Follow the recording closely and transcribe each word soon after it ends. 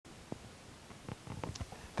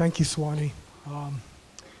Thank you, Swani.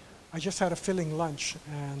 I just had a filling lunch,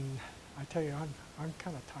 and I tell you, I'm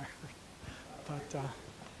kind of tired. But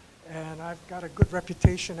and I've got a good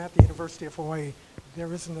reputation at the University of Hawaii.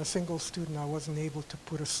 There isn't a single student I wasn't able to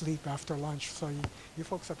put asleep after lunch. So you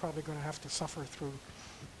folks are probably going to have to suffer through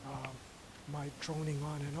my droning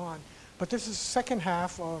on and on. But this is the second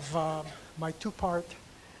half of my two-part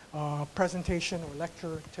presentation or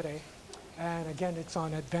lecture today. And again, it's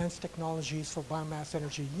on advanced technologies for biomass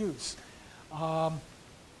energy use.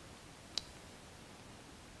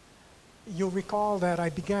 You'll recall that I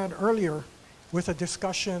began earlier with a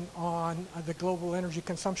discussion on the global energy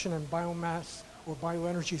consumption and biomass or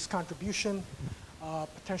bioenergy's contribution,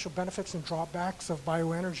 potential benefits and drawbacks of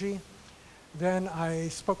bioenergy. Then I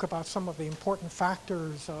spoke about some of the important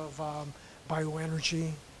factors of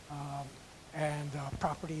bioenergy and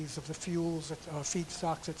properties of the fuels,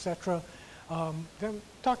 feedstocks, etc. Then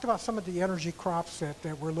talked about some of the energy crops that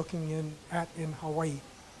we're looking at in Hawaii.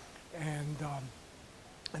 And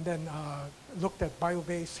then looked at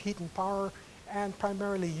bio-based heat and power and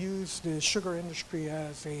primarily used the sugar industry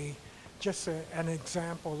as just an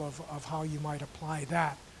example of how you might apply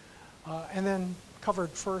that. And then covered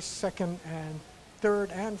first, second, and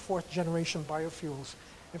third and fourth generation biofuels.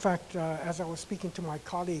 In fact, as I was speaking to my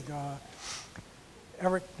colleague,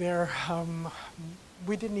 Eric there,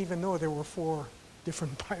 we didn't even know there were 4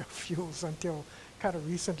 different biofuels until kind of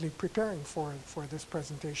recently preparing for this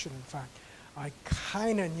presentation, in fact. I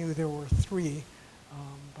kind of knew there were 3,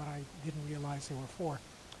 but I didn't realize there were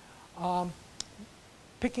 4.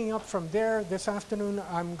 Picking up from there this afternoon,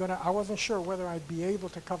 I wasn't sure whether I'd be able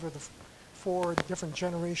to cover the 4 different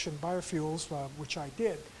generation biofuels, which I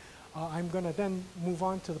did. I'm going to then move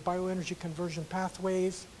on to the bioenergy conversion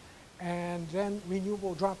pathways and then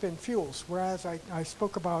renewable drop-in fuels, whereas I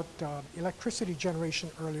spoke about electricity generation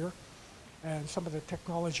earlier and some of the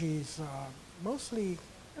technologies, mostly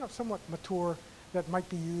somewhat mature, that might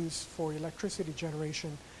be used for electricity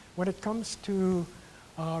generation. When it comes to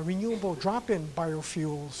renewable drop-in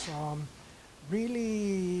biofuels,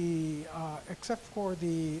 really, except for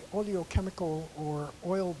the oleochemical or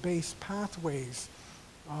oil-based pathways,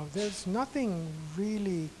 there's nothing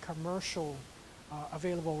really commercial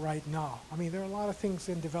available right now. I mean, there are a lot of things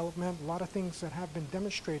in development, a lot of things that have been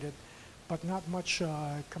demonstrated, but not much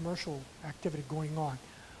commercial activity going on.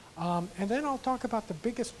 And then I'll talk about the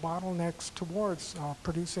biggest bottlenecks towards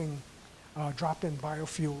producing drop-in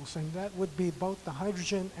biofuels, and that would be both the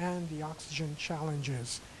hydrogen and the oxygen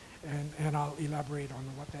challenges. And I'll elaborate on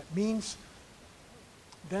what that means.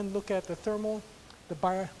 Then look at the thermal, the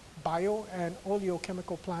bio and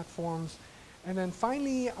oleochemical platforms. And then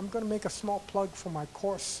finally, I'm going to make a small plug for my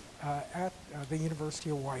course at the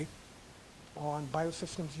University of Hawaii on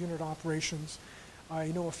biosystems unit operations. I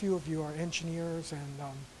know a few of you are engineers, and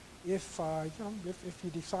if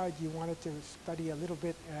you decide you wanted to study a little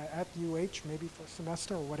bit at UH, maybe for a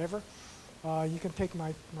semester or whatever, you can take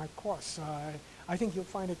my course. I think you'll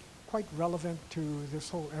find it quite relevant to this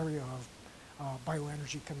whole area of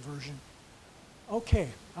bioenergy conversion. Okay,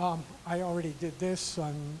 I already did this.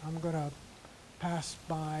 I'm going to pass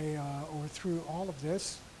by or through all of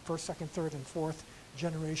this, first, second, third, and fourth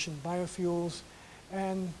generation biofuels.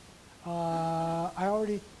 And no,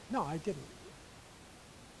 I didn't.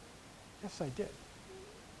 Yes, I did.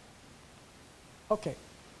 Okay.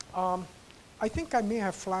 I think I may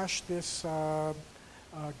have flashed this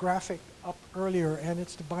graphic up earlier, and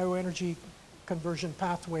it's the bioenergy conversion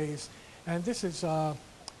pathways. And this is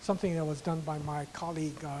something that was done by my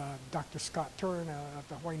colleague, Dr. Scott Turin at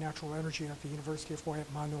the Hawaii Natural Energy at the University of Hawaii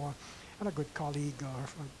at Manoa, and a good colleague,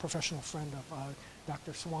 professional friend of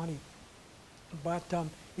Dr. Swani. But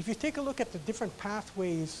if you take a look at the different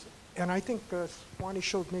pathways, and I think Swani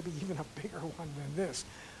showed maybe even a bigger one than this,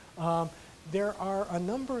 there are a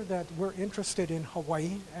number that we're interested in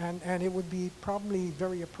Hawaii, and it would be probably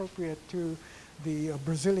very appropriate to the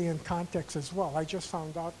Brazilian context as well. I just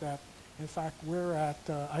found out that, in fact, we're at,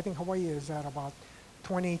 I think Hawaii is at about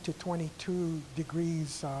 20 to 22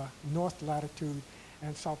 degrees north latitude,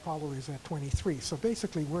 and Sao Paulo is at 23. So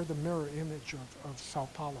basically, we're the mirror image of Sao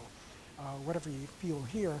Paulo. Whatever you feel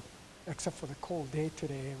here, except for the cold day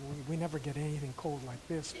today, we never get anything cold like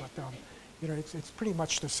this, but it's pretty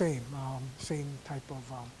much the same type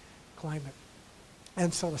of climate.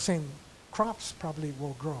 And so the same crops probably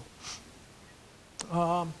will grow.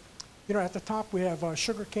 At the top we have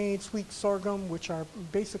sugarcane, sweet sorghum, which are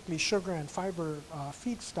basically sugar and fiber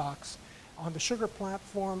feedstocks. On the sugar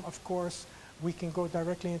platform, of course, we can go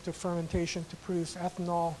directly into fermentation to produce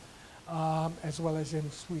ethanol, as well as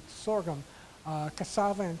in sweet sorghum.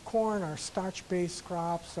 Cassava and corn are starch-based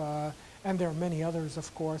crops, and there are many others,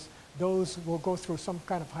 of course. Those will go through some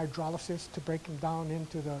kind of hydrolysis to break them down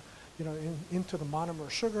into the, into the monomer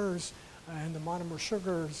sugars, and the monomer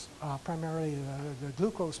sugars, primarily the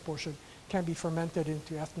glucose portion, can be fermented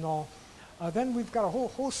into ethanol. Then we've got a whole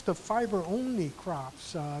host of fiber-only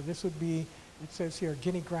crops. This would be, it says here,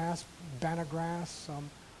 guinea grass, banana grass,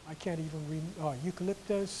 I can't even read,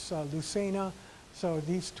 eucalyptus, lucena. So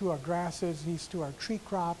these two are grasses, these two are tree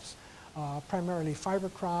crops, primarily fiber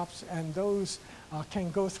crops, and those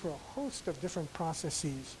can go through a host of different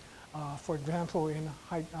processes. For example,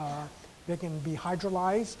 they can be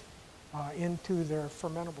hydrolyzed into their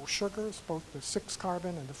fermentable sugars, both the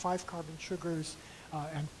 6-carbon and the 5-carbon sugars,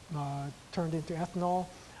 and turned into ethanol.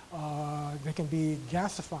 They can be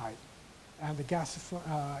gasified, and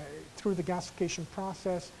through the gasification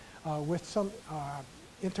process with some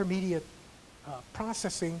intermediate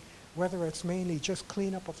processing, whether it's mainly just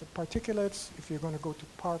cleanup of the particulates, if you're going to go to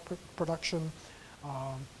power production,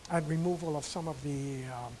 and removal of some of the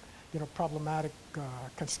problematic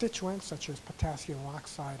constituents such as potassium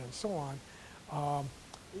oxide and so on.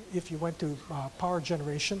 If you went to power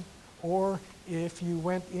generation, or if you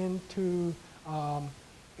went into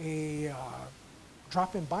a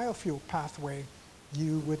drop-in biofuel pathway,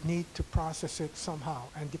 you would need to process it somehow.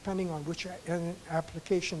 And depending on which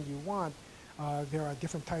application you want, there are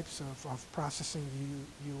different types of processing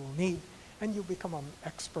you will need, and you'll become an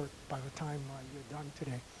expert by the time you're done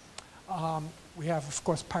today. We have, of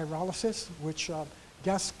course, pyrolysis, which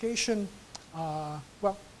gasification,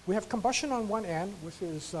 well, we have combustion on one end, which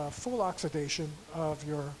is full oxidation of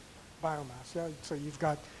your biomass. Yeah? So you've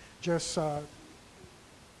got just, for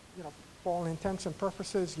all intents and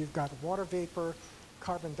purposes, you've got water vapor,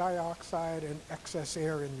 carbon dioxide, and excess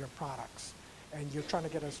air in your products. And you're trying to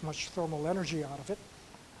get as much thermal energy out of it.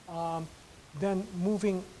 Then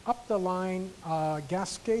moving up the line,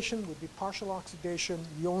 gasification would be partial oxidation.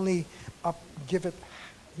 You only give it,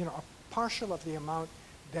 a partial of the amount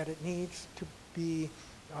that it needs to be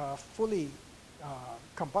fully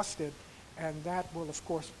combusted, and that will, of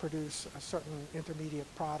course, produce a certain intermediate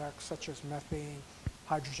products such as methane,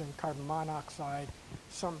 hydrogen, carbon monoxide,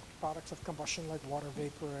 some products of combustion like water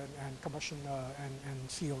vapor and combustion and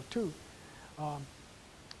CO2.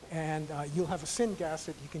 And you'll have a syngas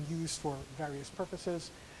that you can use for various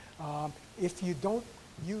purposes. If you don't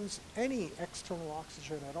use any external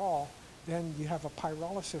oxygen at all, then you have a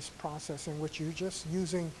pyrolysis process in which you're just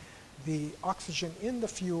using the oxygen in the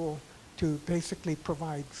fuel to basically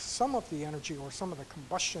provide some of the energy or some of the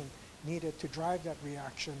combustion needed to drive that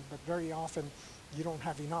reaction, but very often you don't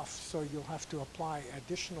have enough, so you'll have to apply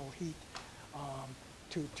additional heat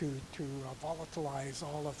to volatilize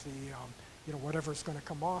all of the whatever's going to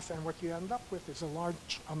come off, and what you end up with is a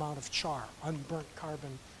large amount of char, unburnt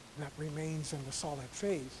carbon that remains in the solid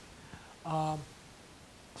phase.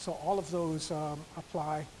 So all of those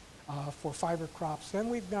apply for fiber crops. Then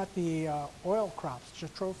we've got the oil crops,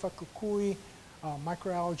 jatropha, kukui,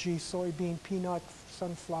 microalgae, soybean, peanut,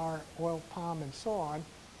 sunflower, oil palm, and so on.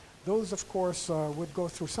 Those, of course, would go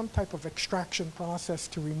through some type of extraction process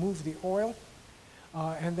to remove the oil,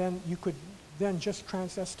 and then you could then just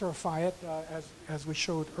transesterify it, as we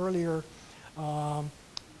showed earlier,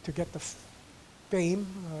 to get the FAME,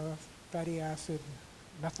 fatty acid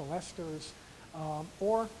methyl esters,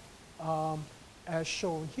 or as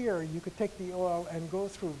shown here, you could take the oil and go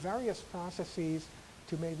through various processes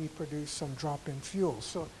to maybe produce some drop-in fuels.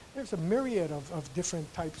 So there's a myriad of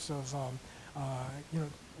different types of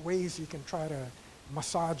ways you can try to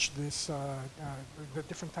massage this, the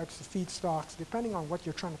different types of feedstocks, depending on what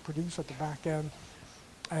you're trying to produce at the back end,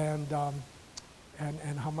 and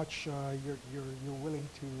how much you're willing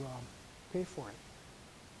to pay for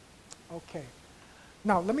it. Okay.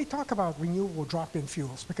 Now, let me talk about renewable drop-in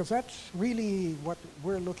fuels, because that's really what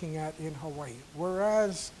we're looking at in Hawaii.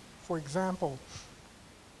 Whereas, for example,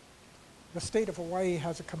 the state of Hawaii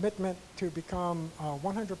has a commitment to become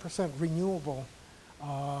 100% renewable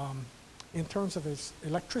in terms of its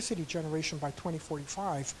electricity generation by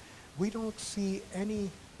 2045, we don't see any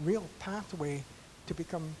real pathway to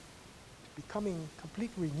becoming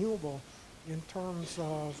completely renewable in terms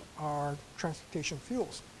of our transportation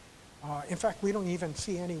fuels. In fact, we don't even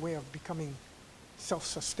see any way of becoming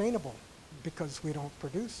self-sustainable because we don't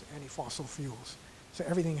produce any fossil fuels. So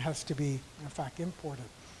everything has to be, in fact, imported.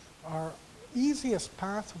 Our easiest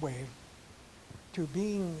pathway to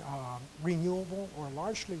being renewable or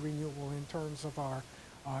largely renewable in terms of our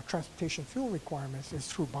transportation fuel requirements is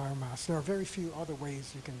through biomass. There are very few other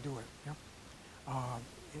ways you can do it. Yeah?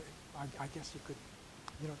 I guess you could,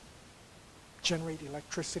 generate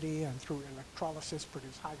electricity and through electrolysis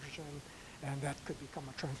produce hydrogen and that could become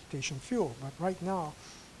a transportation fuel. But right now,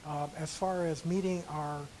 as far as meeting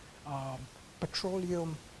our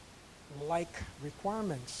petroleum-like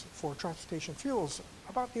requirements for transportation fuels,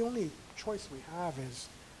 about the only choice we have is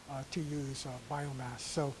to use biomass.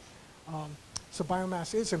 So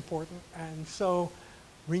biomass is important, and so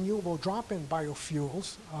renewable drop-in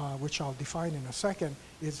biofuels, which I'll define in a second,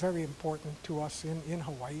 is very important to us in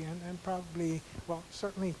Hawaii, and probably, well,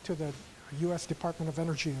 certainly to the U.S. Department of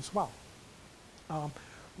Energy as well.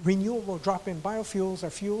 Renewable drop-in biofuels are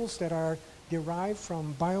fuels that are derived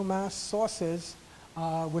from biomass sources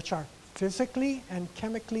which are physically and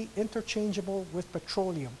chemically interchangeable with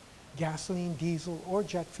petroleum, gasoline, diesel, or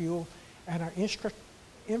jet fuel, and are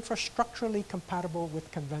infrastructurally compatible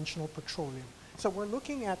with conventional petroleum. So we're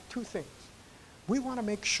looking at two things. We want to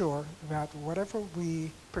make sure that whatever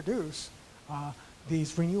we produce,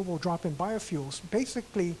 these renewable drop-in biofuels,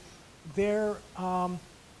 basically they're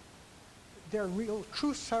real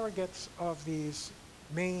true surrogates of these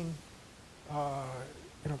main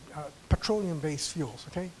petroleum-based fuels.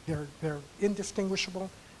 Okay, they're indistinguishable.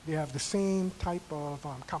 They have the same type of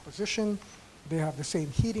composition. They have the same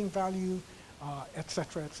heating value, et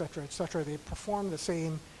cetera, et cetera, et cetera. They perform the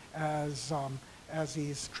same as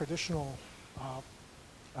these traditional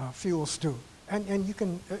fuels do. And you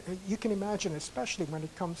can imagine, especially when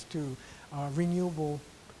it comes to renewable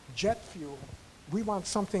jet fuel, we want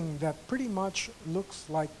something that pretty much looks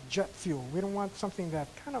like jet fuel. We don't want something that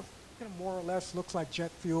kind of more or less looks like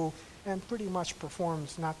jet fuel and pretty much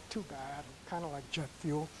performs not too bad, kind of like jet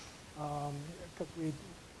fuel, because we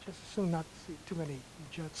just assume not to see too many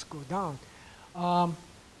jets go down.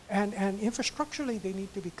 And infrastructurally, they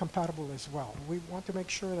need to be compatible as well. We want to make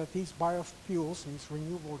sure that these biofuels, these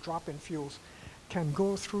renewable drop-in fuels, can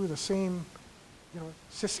go through the same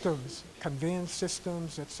systems, conveyance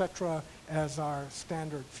systems, et cetera, as our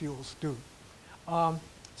standard fuels do.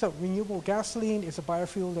 So renewable gasoline is a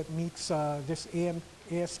biofuel that meets this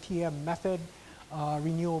ASTM method.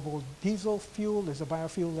 Renewable diesel fuel is a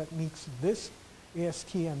biofuel that meets this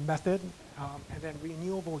ASTM method. And then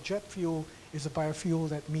renewable jet fuel is a biofuel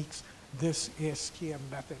that meets this ASTM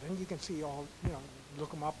method. And you can see all,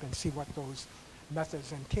 look them up and see what those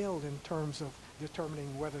methods entailed in terms of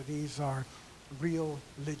determining whether these are real,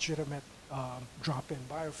 legitimate drop-in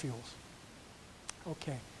biofuels.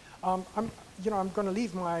 Okay, I'm going to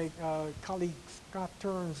leave my colleague Scott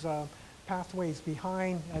Turn's pathways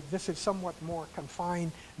behind. This is somewhat more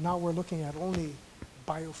confined. Now we're looking at only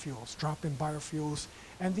biofuels, drop-in biofuels,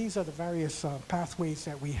 and these are the various pathways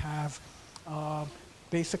that we have.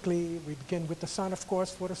 Basically, we begin with the sun, of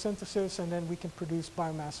course, photosynthesis, and then we can produce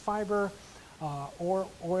biomass fiber, or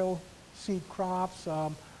oil seed crops,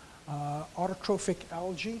 autotrophic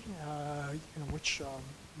algae, which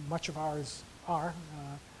much of ours are,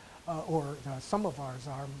 or some of ours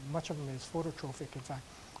are. Much of them is phototrophic, in fact,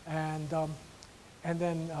 and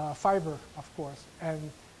then fiber, of course.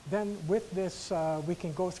 And then with this, we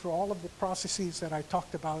can go through all of the processes that I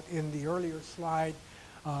talked about in the earlier slide.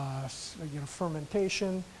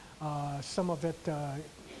 Fermentation, some of it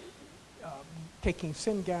taking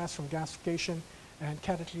syngas from gasification and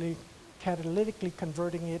catalytically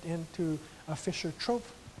converting it into a Fischer-Tropsch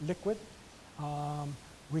liquid.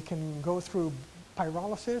 We can go through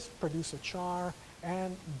pyrolysis, produce a char,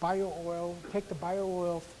 and bio-oil, take the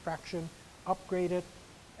bio-oil fraction, upgrade it,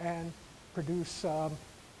 and produce, what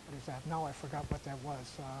is that? Now I forgot what that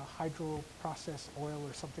was, hydroprocessed oil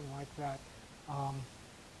or something like that.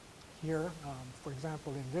 Here, for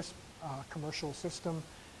example, in this commercial system,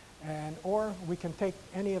 or we can take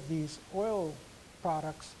any of these oil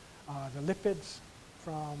products, the lipids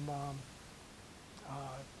from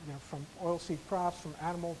oilseed crops, from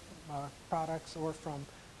animal products, or from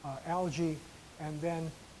algae, and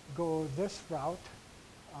then go this route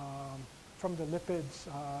from the lipids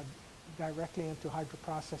directly into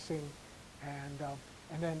hydroprocessing, and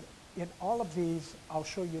then in all of these, I'll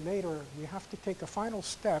show you later, we have to take a final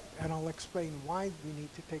step, and I'll explain why we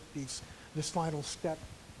need to take this final step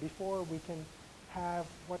before we can have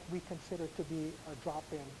what we consider to be a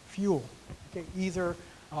drop-in fuel. Okay, either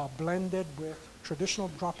blended with traditional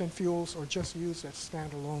drop-in fuels or just used as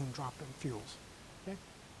standalone drop-in fuels. Okay.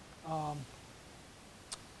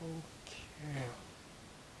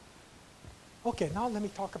 Okay, now let me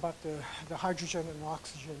talk about the hydrogen and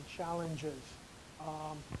oxygen challenges.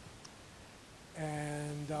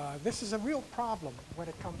 This is a real problem when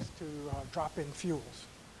it comes to drop-in fuels.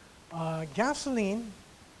 Gasoline,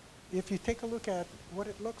 if you take a look at what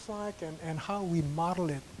it looks like and how we model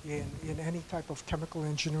it in any type of chemical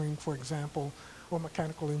engineering, for example, or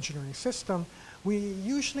mechanical engineering system, we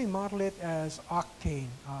usually model it as octane,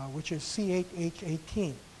 which is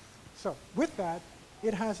C8H18. So with that,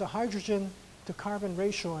 it has a hydrogen to carbon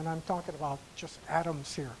ratio, and I'm talking about just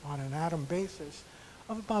atoms here on an atom basis,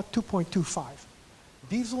 of about 2.25.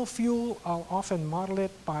 Diesel fuel, I'll often model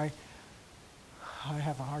it by, I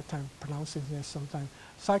have a hard time pronouncing this sometimes,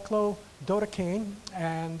 cyclododecane,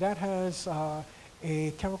 and that has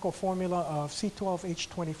a chemical formula of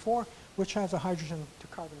C12H24, which has a hydrogen to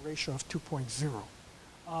carbon ratio of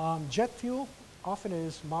 2.0. Jet fuel often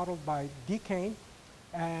is modeled by decane,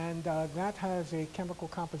 and that has a chemical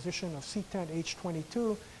composition of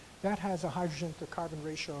C10H22 that has a hydrogen to carbon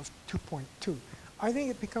ratio of 2.2. I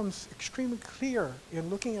think it becomes extremely clear in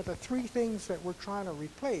looking at the three things that we're trying to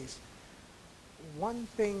replace. One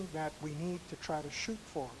thing that we need to try to shoot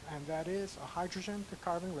for, and that is a hydrogen to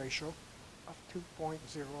carbon ratio of 2.0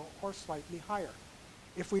 or slightly higher.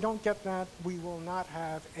 If we don't get that, we will not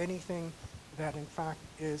have anything that in fact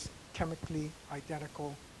is chemically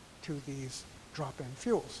identical to these drop-in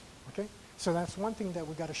fuels, okay? So that's one thing that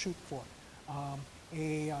we got to shoot for.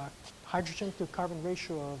 A hydrogen to carbon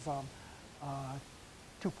ratio of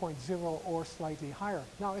 2.0 or slightly higher.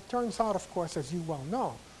 Now it turns out, of course, as you well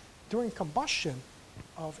know, during combustion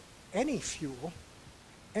of any fuel,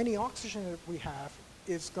 any oxygen that we have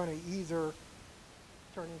is going to either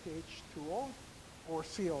turn into H2O or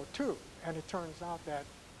CO2. And it turns out that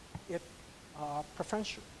it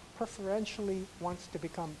preferentially wants to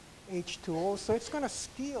become H2O, so it's going to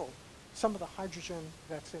steal some of the hydrogen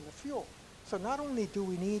that's in the fuel. So not only do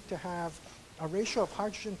we need to have a ratio of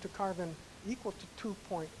hydrogen to carbon equal to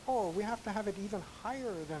 2.0, we have to have it even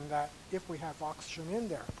higher than that if we have oxygen in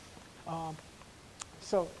there.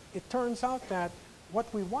 So it turns out that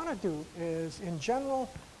what we want to do is, in general,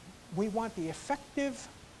 we want the effective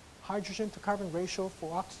hydrogen to carbon ratio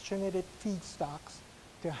for oxygenated feedstocks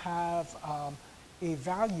to have a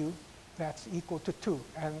value that's equal to 2.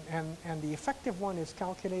 And the effective one is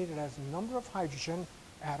calculated as the number of hydrogen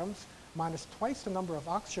atoms minus twice the number of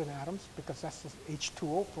oxygen atoms, because that's the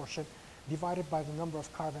H2O portion, divided by the number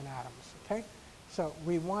of carbon atoms, okay? So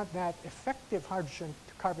we want that effective hydrogen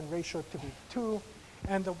to carbon ratio to be 2,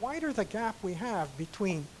 and the wider the gap we have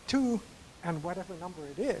between 2 and whatever number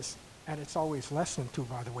it is, and it's always less than 2,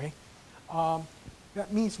 by the way,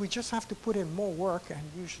 that means we just have to put in more work, and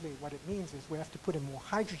usually what it means is we have to put in more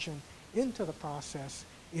hydrogen into the process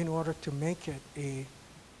in order to make it a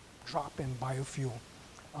drop-in biofuel.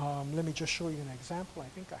 Let me just show you an example. I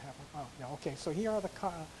think I have one. Oh, yeah, okay. So here are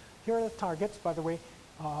the targets, by the way.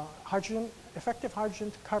 Effective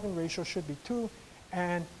hydrogen to carbon ratio should be 2,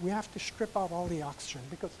 and we have to strip out all the oxygen,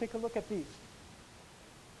 because take a look at these.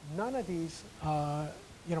 None of these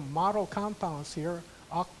model compounds here,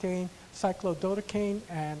 octane, cyclododecane,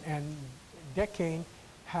 and decane,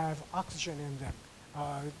 have oxygen in them.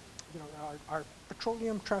 Our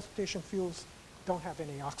petroleum transportation fuels don't have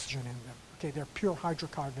any oxygen in them. Okay, they're pure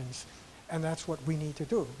hydrocarbons, and that's what we need to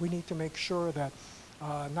do. We need to make sure that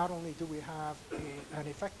not only do we have an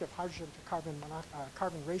effective hydrogen to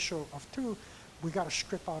carbon ratio of 2, we got to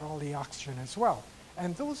strip out all the oxygen as well.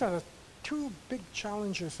 And those are the two big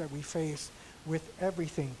challenges that we face with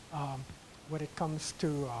everything when it comes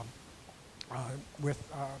to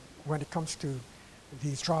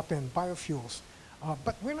these drop-in biofuels.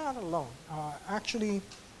 But we're not alone. Actually,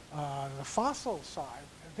 the fossil side,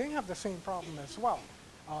 they have the same problem as well.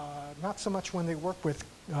 Not so much when they work with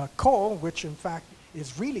coal, which in fact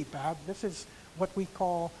is really bad. This is what we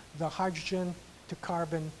call the hydrogen to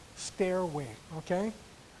carbon stairway, okay?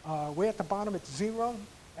 Way at the bottom it's 0,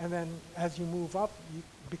 and then as you move up, you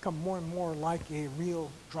become more and more like a real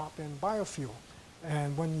drop-in biofuel.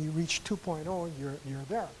 And when you reach 2.0, you're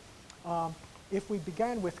there. If we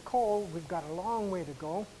began with coal, we've got a long way to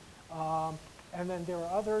go. And then there are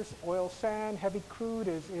others. Oil, sand, heavy crude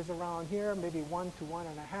is around here, maybe 1 to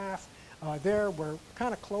 1.5. There we're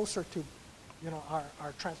kind of closer to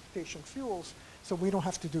our transportation fuels, so we don't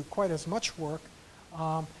have to do quite as much work.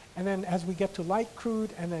 And then as we get to light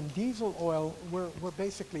crude and then diesel oil, we're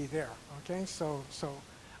basically there, okay? So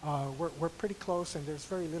we're pretty close, and there's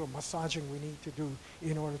very little massaging we need to do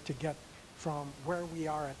in order to get from where we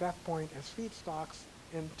are at that point as feedstocks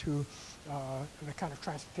into the kind of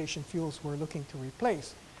transportation fuels we're looking to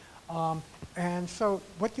replace. And so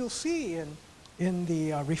what you'll see in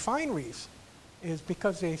the refineries is,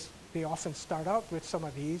 because they often start out with some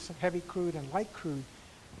of these, heavy crude and light crude,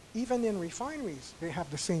 even in refineries, they have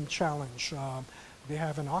the same challenge. They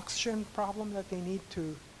have an oxygen problem that they need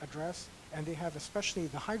to address, and they have especially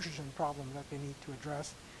the hydrogen problem that they need to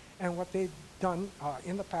address. And what they've done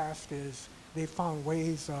in the past is they found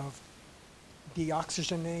ways of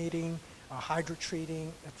deoxygenating,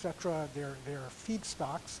 hydrotreating, etc. their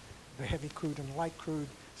feedstocks, the heavy crude and light crude,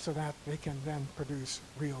 so that they can then produce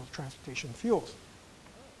real transportation fuels.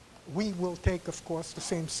 We will take, of course, the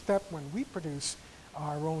same step when we produce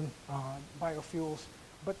our own biofuels,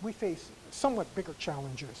 but we face somewhat bigger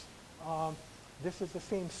challenges. This is the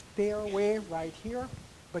same stairway right here,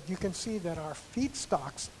 but you can see that our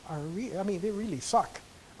feedstocks are, they really suck.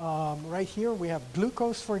 Right here we have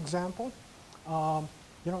glucose, for example.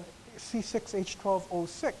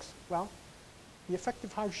 C6H12O6. Well, the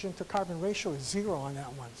effective hydrogen to carbon ratio is 0 on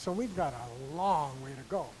that one. So we've got a long way to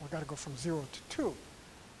go. We've got to go from 0 to 2.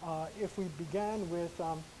 If we began with,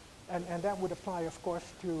 and that would apply, of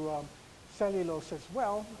course, to cellulose as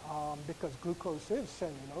well, because glucose is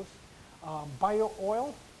cellulose.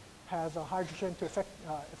 Bio-oil has a hydrogen to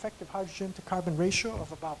effective hydrogen to carbon ratio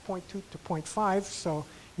of about 0.2 to 0.5. So,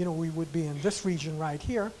 we would be in this region right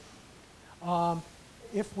here.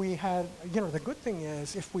 If we had, the good thing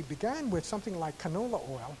is if we began with something like canola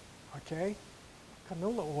oil, okay,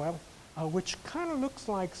 canola oil, which kind of looks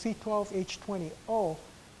like C12H20O,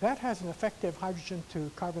 that has an effective hydrogen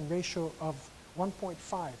to carbon ratio of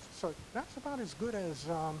 1.5. So that's about as good as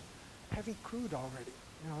heavy crude already.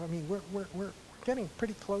 We're getting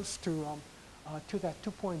pretty close to that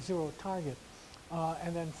 2.0 target.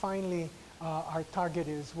 And then finally, our target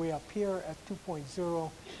is way up here at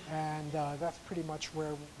 2.0, and that's pretty much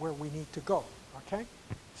where we need to go, okay?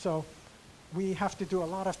 So we have to do a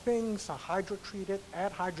lot of things, hydrotreat it,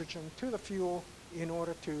 add hydrogen to the fuel in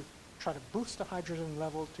order to try to boost the hydrogen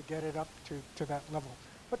level to get it up to that level.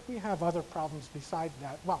 But we have other problems beside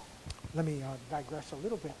that. Well, let me digress a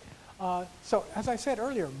little bit. So as I said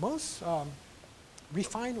earlier, most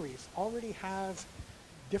refineries already have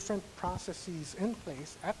different processes in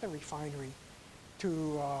place at the refinery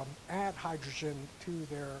to add hydrogen to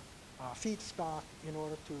their feedstock in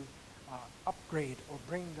order to upgrade or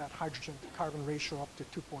bring that hydrogen to carbon ratio up to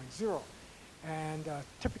 2.0. And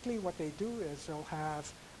typically what they do is they'll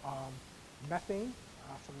have methane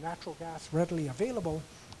from natural gas readily available,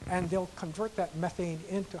 and they'll convert that methane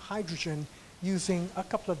into hydrogen using a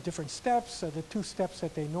couple of different steps. The two steps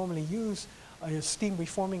that they normally use is steam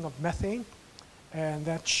reforming of methane, and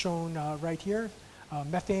that's shown right here.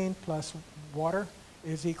 Methane plus water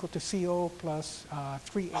is equal to CO plus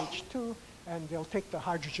 3H2, and they'll take the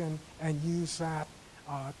hydrogen and use that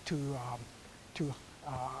to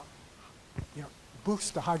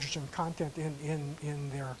boost the hydrogen content in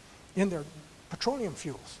their petroleum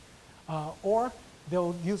fuels. Or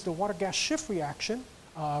they'll use the water gas shift reaction,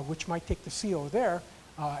 which might take the CO there,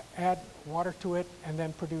 add water to it, and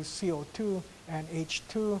then produce CO2 and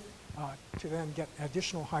H2 to then get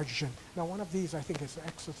additional hydrogen. Now, one of these I think is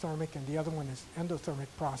exothermic, and the other one is endothermic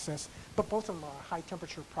process, but both of them are high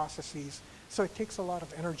temperature processes, so it takes a lot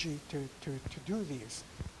of energy to do these,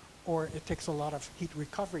 or it takes a lot of heat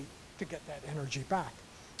recovery to get that energy back.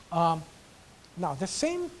 Now, the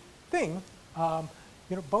same thing,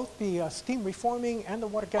 both the steam reforming and the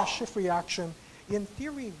water gas shift reaction in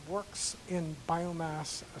theory works in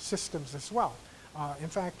biomass systems as well. In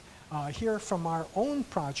fact, here from our own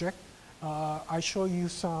project, I show you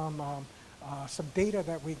some data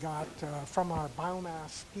that we got from our biomass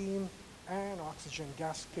steam and oxygen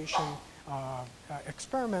gasification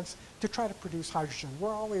experiments to try to produce hydrogen.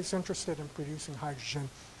 We're always interested in producing hydrogen,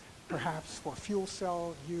 perhaps for fuel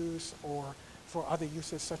cell use or for other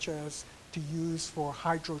uses, such as to use for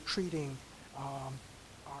hydrotreating our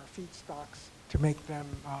feedstocks to make them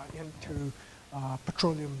into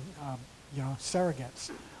petroleum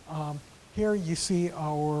surrogates. Here you see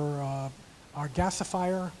our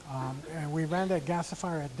gasifier, and we ran that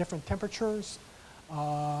gasifier at different temperatures,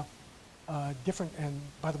 and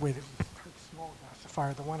by the way, the very small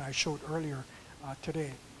gasifier, the one I showed earlier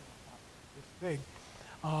today, this big,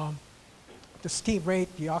 the steam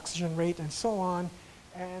rate, the oxygen rate, and so on,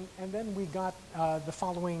 and then we got the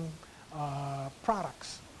following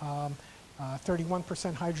products.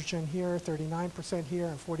 31% hydrogen here, 39% here,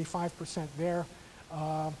 and 45% there.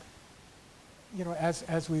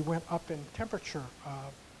 As we went up in temperature.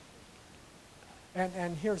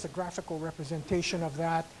 And here's a graphical representation of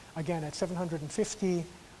that. Again, at 750,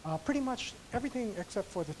 pretty much everything except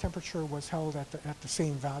for the temperature was held at the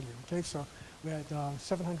same value. Okay, so we had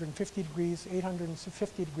 750 degrees,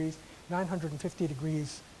 850 degrees, 950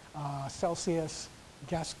 degrees Celsius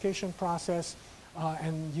gasification process,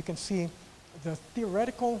 and you can see the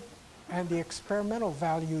theoretical and the experimental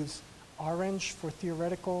values: orange for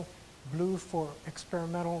theoretical, blue for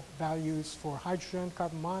experimental values for hydrogen,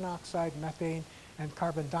 carbon monoxide, methane, and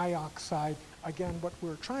carbon dioxide again, what we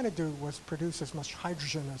were trying to do was produce as much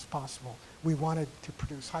hydrogen as possible. We wanted to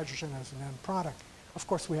produce hydrogen as an end product. Of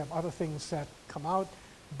course, we have other things that come out,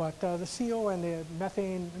 but the CO and the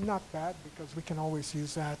methane, not bad, because we can always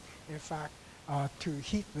use that, in fact, to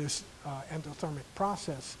heat this endothermic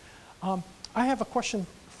process. I have a question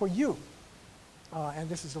for you, and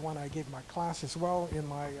this is the one I gave my class as well in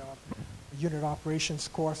my unit operations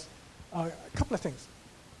course. A couple of things.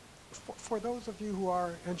 For those of you who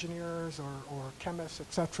are engineers or chemists,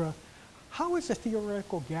 etc., how is the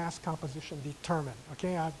theoretical gas composition determined?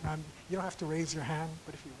 Okay, you don't have to raise your hand,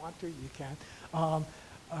 but if you want to, you can.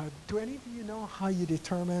 Do any of you know how you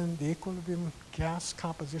determine the equilibrium gas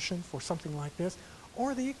composition for something like this,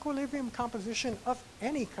 or the equilibrium composition of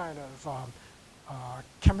any kind of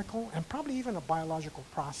chemical and probably even a biological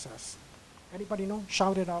process? Anybody know?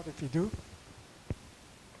 Shout it out if you do.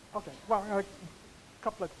 Okay, well, a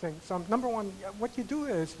couple of things. Number one, what you do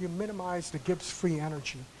is you minimize the Gibbs free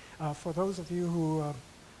energy. For those of you who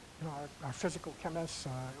are physical chemists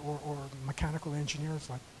or mechanical engineers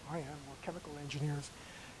like I am, or chemical engineers,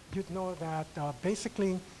 you'd know that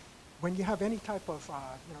basically when you have any type of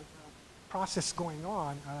process going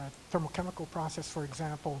on, thermochemical process, for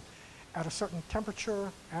example, at a certain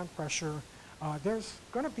temperature and pressure, there's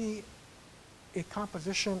going to be a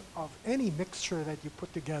composition of any mixture that you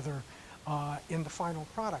put together in the final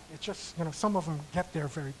product. It's just, some of them get there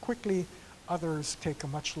very quickly, others take a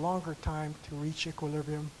much longer time to reach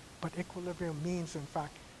equilibrium, but equilibrium means, in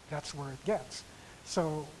fact, that's where it gets.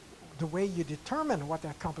 So the way you determine what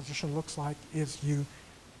that composition looks like is you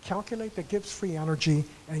calculate the Gibbs free energy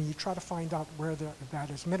and you try to find out where that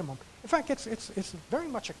is minimum. In fact, it's very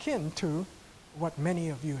much akin to what many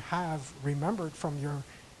of you have remembered from your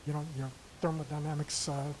thermodynamics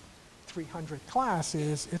 300 class.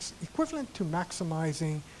 Is it's equivalent to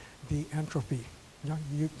maximizing the entropy.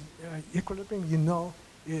 Equilibrium,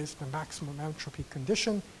 is the maximum entropy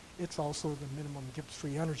condition. It's also the minimum Gibbs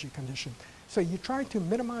free energy condition. So you try to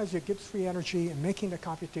minimize your Gibbs free energy in making the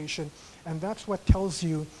computation, and that's what tells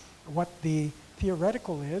you what the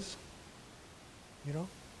theoretical is,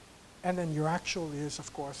 and then your actual is,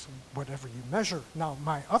 of course, whatever you measure. Now,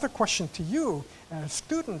 my other question to you as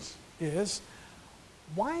students is,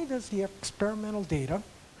 why does the experimental data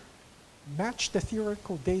match the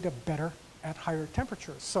theoretical data better at higher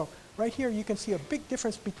temperatures? So right here, you can see a big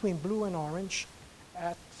difference between blue and orange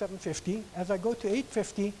at 750. As I go to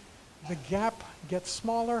 850, the gap gets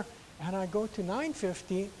smaller, and I go to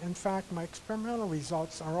 950. In fact, my experimental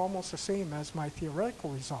results are almost the same as my theoretical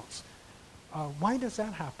results. Why does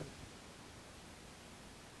that happen?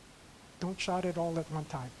 Don't shout it all at one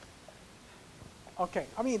time. Okay,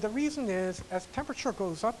 the reason is, as temperature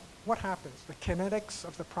goes up, what happens? The kinetics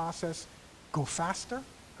of the process go faster.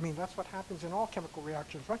 That's what happens in all chemical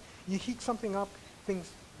reactions, right? You heat something up,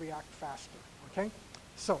 things react faster, okay?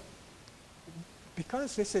 So,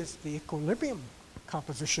 because this is the equilibrium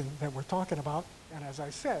composition that we're talking about, and as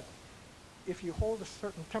I said, if you hold a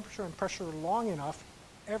certain temperature and pressure long enough,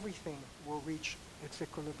 everything will reach its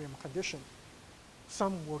equilibrium condition.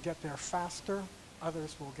 Some will get there faster,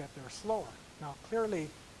 others will get there slower. Now, clearly,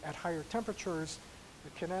 at higher temperatures,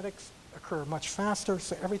 the kinetics occur much faster,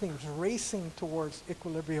 so everything is racing towards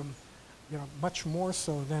equilibrium, much more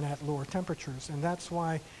so than at lower temperatures. And that's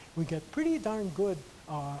why we get pretty darn good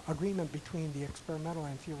agreement between the experimental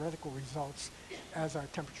and theoretical results as our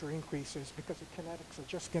temperature increases, because the kinetics are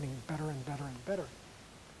just getting better and better and better.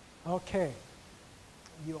 Okay,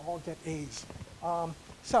 you all get A's.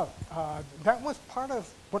 So that was part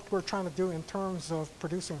of what we're trying to do in terms of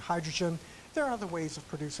producing hydrogen. There are other ways of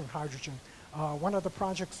producing hydrogen. One of the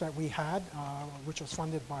projects that we had, which was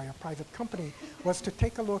funded by a private company, was to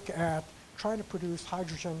take a look at trying to produce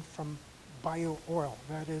hydrogen from bio-oil,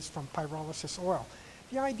 that is, from pyrolysis oil.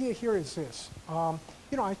 The idea here is this.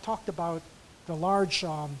 I talked about the large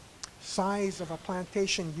size of a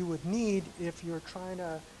plantation you would need if you're trying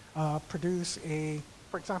to produce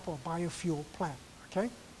for example, a biofuel plant, okay?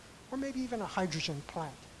 Or maybe even a hydrogen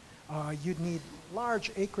plant. You'd need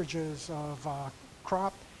large acreages of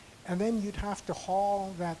crop, and then you'd have to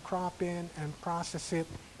haul that crop in and process it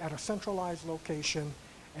at a centralized location,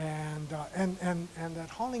 and that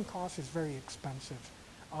hauling cost is very expensive.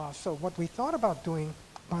 So what we thought about doing,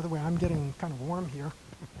 by the way, I'm getting kind of warm here.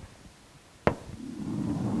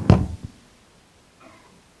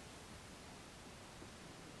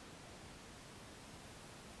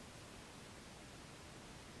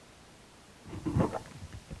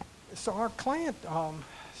 So our client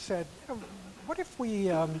said, what if we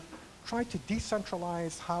try to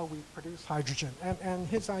decentralize how we produce hydrogen? And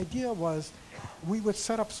his idea was, we would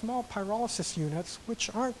set up small pyrolysis units, which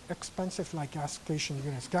aren't expensive like gasification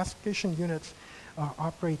units. Gasification units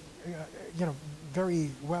operate, very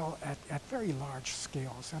well at very large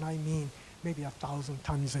scales, and I mean maybe 1,000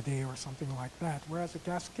 tons a day or something like that, whereas the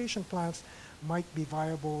gasification plants might be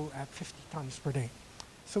viable at 50 tons per day.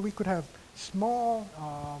 So we could have small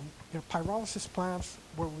pyrolysis plants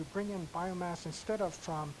where we bring in biomass instead of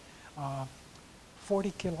from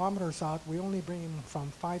 40 kilometers out, we only bring in from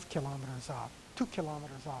 5 kilometers out, 2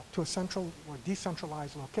 kilometers out to a central or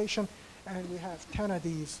decentralized location, and we have 10 of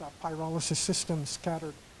these pyrolysis systems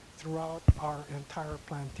scattered throughout our entire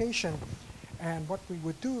plantation. And what we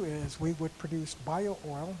would do is we would produce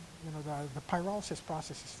bio-oil. The pyrolysis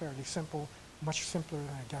process is fairly simple, much simpler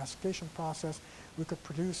than a gasification process. We could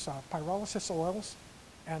produce pyrolysis oils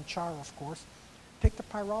and char, of course. Take the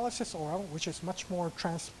pyrolysis oil, which is much more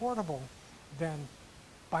transportable than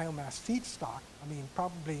biomass feedstock. I mean,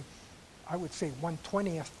 probably, I would say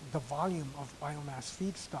 1/20th the volume of biomass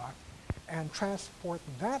feedstock, and transport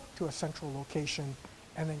that to a central location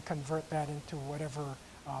and then convert that into whatever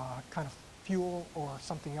kind of fuel or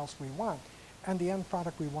something else we want. And the end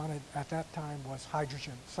product we wanted at that time was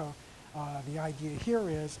hydrogen. So the idea here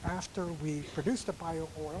is after we produce the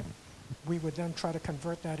bio-oil, we would then try to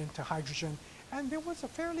convert that into hydrogen. And there was a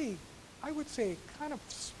fairly, I would say, kind of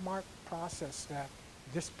smart process that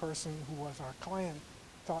this person who was our client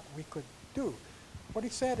thought we could do. What he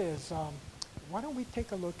said is, why don't we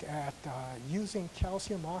take a look at using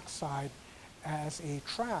calcium oxide as a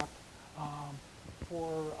trap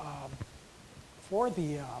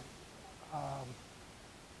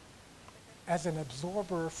as an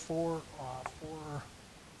absorber for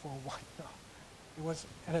what? It was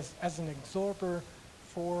as an absorber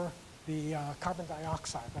for the carbon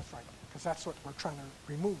dioxide. That's right, because that's what we're trying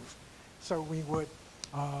to remove. So we would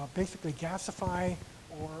basically gasify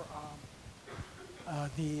or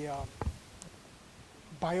the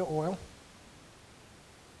bio-oil,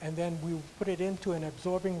 and then we would put it into an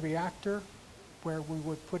absorbing reactor where we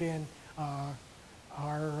would put in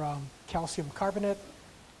our calcium carbonate,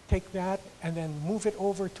 take that, and then move it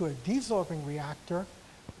over to a desorbing reactor,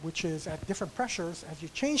 which is at different pressures. As you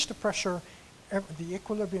change the pressure, the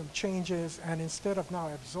equilibrium changes, and instead of now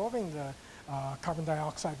absorbing the carbon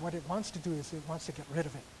dioxide, what it wants to do is it wants to get rid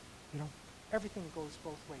of it. Everything goes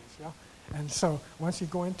both ways, yeah? And so once you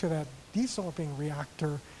go into that desorbing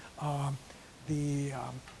reactor, the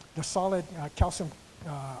solid calcium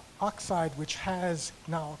oxide, which has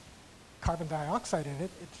now carbon dioxide in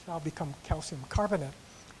it, it's now become calcium carbonate.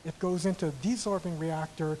 It goes into a desorbing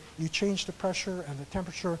reactor, you change the pressure and the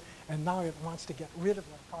temperature, and now it wants to get rid of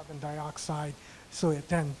the carbon dioxide, so it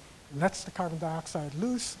then lets the carbon dioxide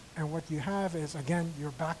loose, and what you have is, again,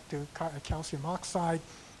 you're back to calcium oxide,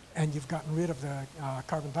 and you've gotten rid of the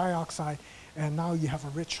carbon dioxide, and now you have a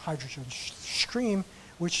rich hydrogen stream,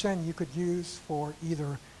 which then you could use for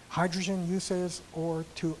either hydrogen uses or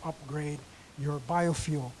to upgrade your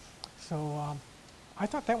biofuel. So I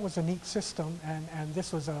thought that was a neat system, and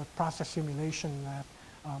this was a process simulation that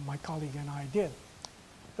my colleague and I did.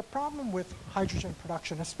 The problem with hydrogen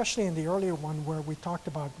production, especially in the earlier one where we talked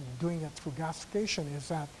about doing it through gasification, is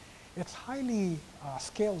that it's highly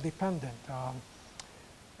scale dependent.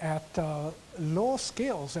 At low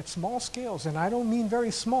scales, at small scales, and I don't mean very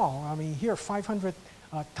small, I mean here 500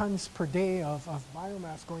 tons per day of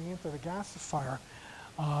biomass going into the gasifier.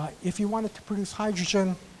 If you wanted to produce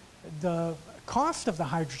hydrogen, the cost of the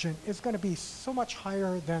hydrogen is going to be so much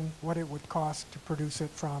higher than what it would cost to produce it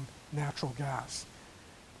from natural gas.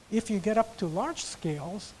 If you get up to large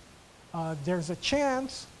scales, there's a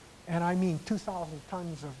chance, and I mean 2,000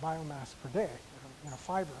 tons of biomass per day,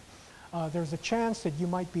 fiber, there's a chance that you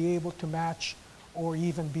might be able to match or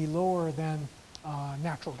even be lower than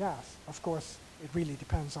natural gas. Of course, it really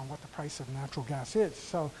depends on what the price of natural gas is.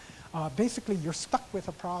 So basically, you're stuck with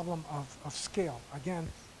a problem of scale. Again,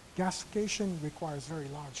 gasification requires very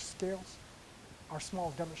large scales. Our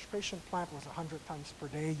small demonstration plant was 100 tons per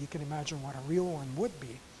day. You can imagine what a real one would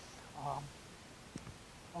be.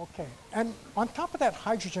 Okay, and on top of that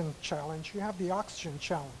hydrogen challenge, you have the oxygen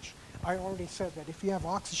challenge. I already said that if you have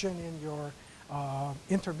oxygen in your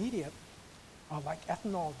intermediate, like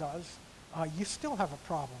ethanol does, you still have a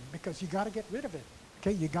problem because you got to get rid of it.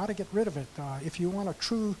 Okay, you got to get rid of it. If you want a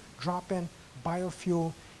true drop-in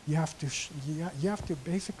biofuel, you have to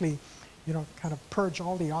basically, kind of purge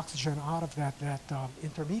all the oxygen out of that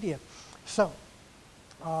intermediate. So,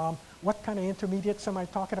 what kind of intermediates am I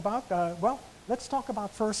talking about? Well, let's talk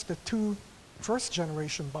about first the two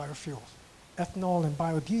first-generation biofuels, ethanol and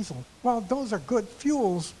biodiesel. Well, those are good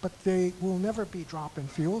fuels, but they will never be drop-in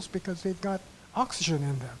fuels because they've got oxygen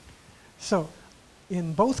in them. So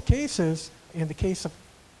In both cases, in the case of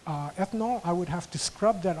ethanol, I would have to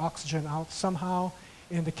scrub that oxygen out somehow.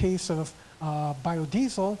 In the case of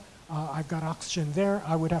biodiesel, I've got oxygen there.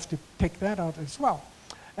 I would have to take that out as well.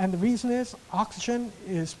 And the reason is oxygen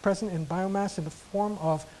is present in biomass in the form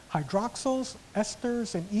of hydroxyls,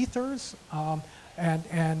 esters, and ethers.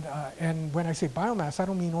 And when I say biomass, I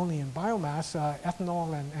don't mean only in biomass,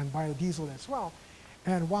 ethanol and biodiesel as well.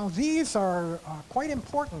 And while these are quite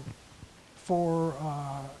important for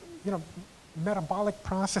metabolic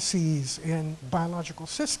processes in biological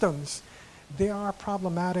systems, they are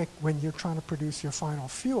problematic when you're trying to produce your final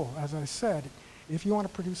fuel. As I said, if you want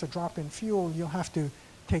to produce a drop-in fuel, you'll have to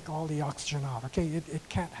take all the oxygen out, okay? It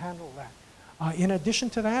can't handle that. In addition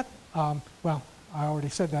to that, well, I already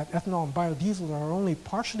said that ethanol and biodiesel are only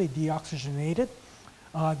partially deoxygenated.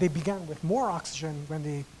 They began with more oxygen when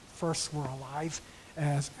they first were alive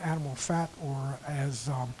as animal fat or as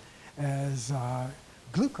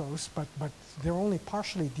glucose, but they're only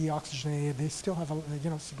partially deoxygenated. They still have a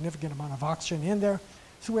significant amount of oxygen in there,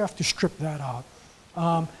 so we have to strip that out.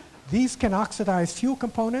 These can oxidize fuel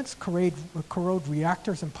components, corrode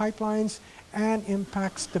reactors and pipelines, and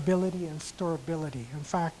impact stability and storability. In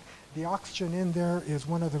fact, the oxygen in there is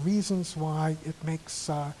one of the reasons why it makes,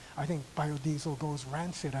 I think, biodiesel goes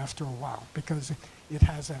rancid after a while, because it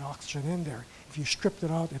has that oxygen in there. If you stripped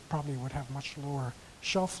it out, it probably would have much lower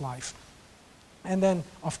shelf life. And then,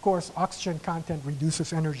 of course, oxygen content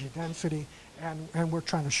reduces energy density, and we're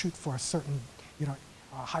trying to shoot for a certain,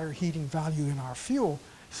 higher heating value in our fuel.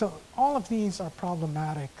 So all of these are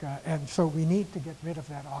problematic, and so we need to get rid of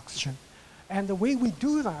that oxygen. And the way we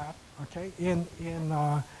do that, okay, in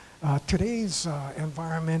today's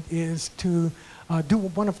environment is to do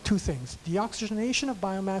one of two things: deoxygenation of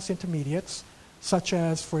biomass intermediates, such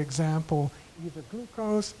as, for example, either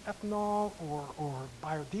glucose, ethanol, or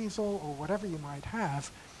biodiesel, or whatever you might have,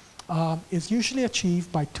 is usually achieved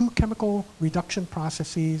by two chemical reduction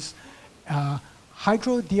processes: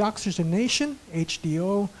 hydrodeoxygenation,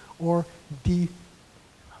 HDO, or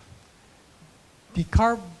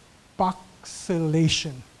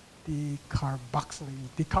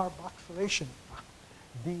decarboxylation,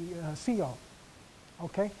 CO.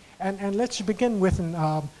 Okay, and let's begin with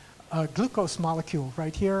a glucose molecule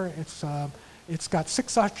right here. It's got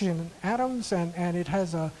 6 oxygen atoms, and it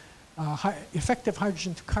has a effective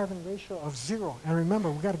hydrogen to carbon ratio of 0. And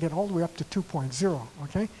remember, we've got to get all the way up to 2.0,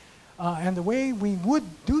 okay? And the way we would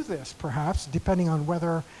do this, perhaps, depending on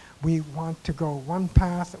whether we want to go one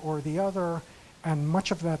path or the other, and much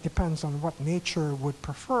of that depends on what nature would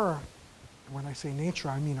prefer. When I say nature,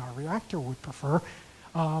 I mean our reactor would prefer.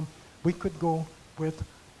 We could go with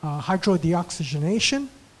hydrodeoxygenation,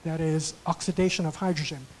 that is oxidation of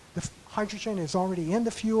hydrogen. The hydrogen is already in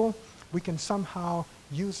the fuel. We can somehow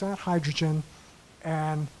use that hydrogen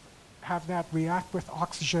and have that react with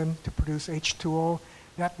oxygen to produce H2O.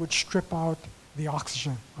 That would strip out the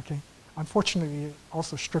oxygen, okay? Unfortunately, it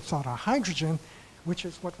also strips out our hydrogen, which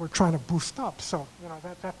is what we're trying to boost up. So,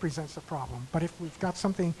 that presents a problem. But if we've got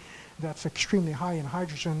something that's extremely high in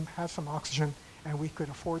hydrogen, has some oxygen, and we could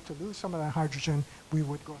afford to lose some of that hydrogen, we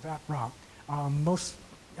would go that route. And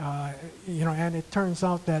it turns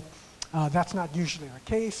out that that's not usually the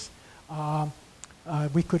case.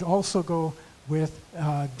 We could also go with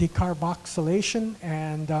decarboxylation,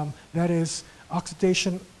 and that is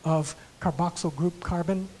oxidation of carboxyl group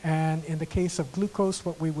carbon. And in the case of glucose,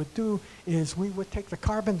 what we would do is we would take the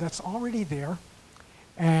carbon that's already there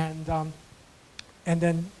and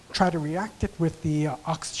then try to react it with the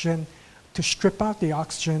oxygen to strip out the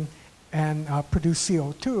oxygen and produce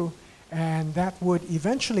CO2. And that would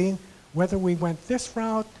eventually, whether we went this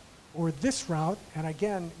route or this route, and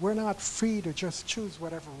again, we're not free to just choose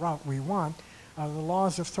whatever route we want. The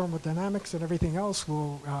laws of thermodynamics and everything else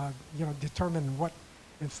will determine what,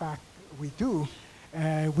 in fact, we do.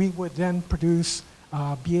 We would then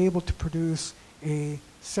be able to produce a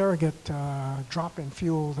surrogate drop-in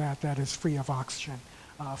fuel that is free of oxygen.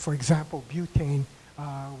 For example, butane,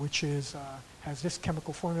 which has this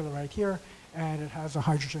chemical formula right here, and it has a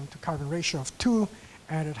hydrogen to carbon ratio of 2,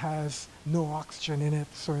 and it has no oxygen in it.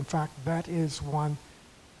 So in fact, that is one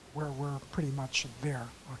where we're pretty much there,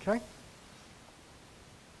 okay?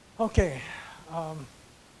 Okay, I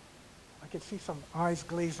can see some eyes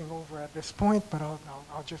glazing over at this point, but I'll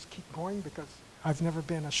just keep going because I've never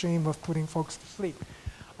been ashamed of putting folks to sleep.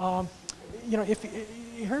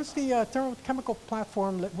 Here's the thermochemical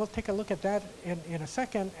platform. We'll take a look at that in a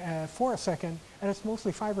second, for a second, and it's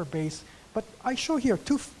mostly fiber-based. But I show here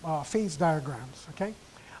two phase diagrams, okay?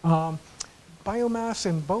 Biomass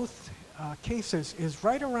in both cases is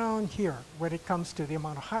right around here when it comes to the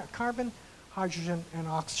amount of carbon hydrogen, and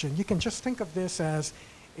oxygen. You can just think of this as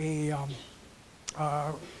a,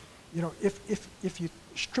 if you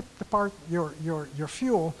strip apart your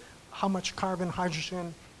fuel, how much carbon,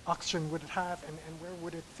 hydrogen, oxygen would it have, and where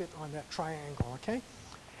would it fit on that triangle, okay?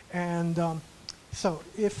 And so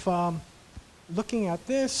if looking at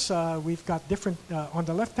this, we've got different, on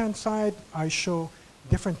the left-hand side, I show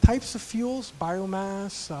different types of fuels,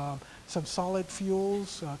 biomass, some solid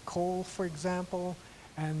fuels, coal, for example,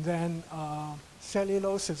 and then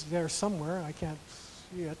cellulose is there somewhere. I can't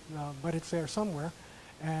see it, but it's there somewhere.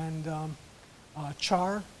 And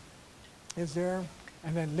char is there,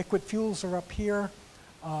 and then liquid fuels are up here.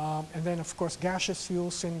 And then, of course, gaseous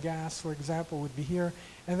fuels, syngas, for example, would be here.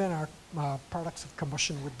 And then our products of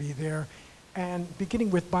combustion would be there. And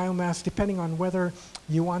beginning with biomass, depending on whether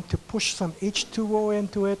you want to push some H2O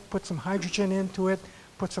into it, put some hydrogen into it,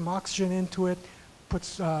 put some oxygen into it,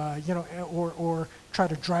 or try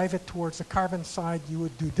to drive it towards the carbon side, you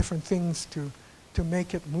would do different things to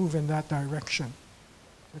make it move in that direction.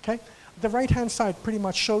 Okay? The right-hand side pretty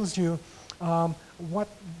much shows you what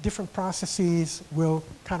different processes will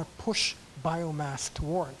kind of push biomass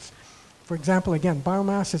towards. For example, again,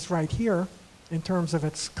 biomass is right here in terms of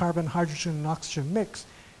its carbon, hydrogen, and oxygen mix.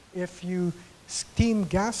 If you steam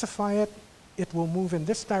gasify it, it will move in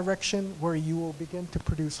this direction where you will begin to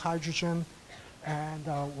produce hydrogen and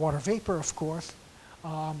water vapor, of course.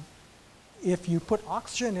 If you put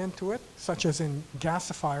oxygen into it, such as in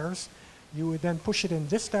gasifiers, you would then push it in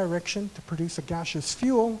this direction to produce a gaseous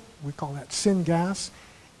fuel. We call that syngas.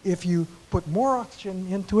 If you put more oxygen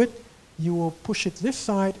into it, you will push it this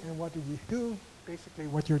side, and what do you do? Basically,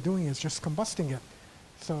 what you're doing is just combusting it.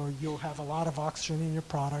 So you'll have a lot of oxygen in your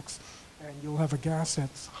products, and you'll have a gas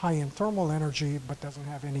that's high in thermal energy, but doesn't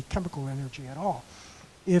have any chemical energy at all.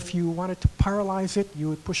 If you wanted to pyrolyze it, you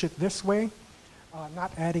would push it this way,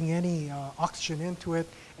 not adding any oxygen into it,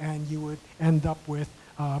 and you would end up with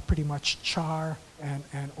pretty much char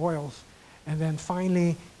and oils. And then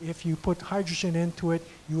finally, if you put hydrogen into it,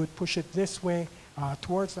 you would push it this way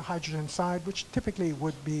towards the hydrogen side, which typically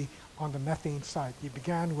would be on the methane side. You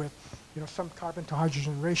began with some carbon to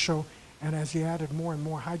hydrogen ratio, and as you added more and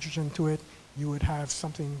more hydrogen to it, you would have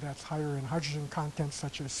something that's higher in hydrogen content,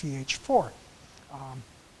 such as CH4.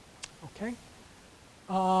 Okay?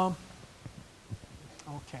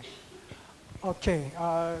 Okay.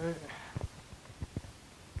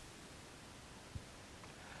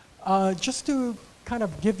 Just to kind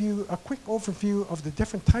of give you a quick overview of the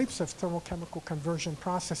different types of thermochemical conversion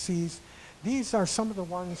processes, these are some of the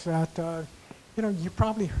ones that you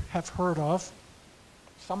probably have heard of,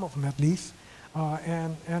 some of them at least,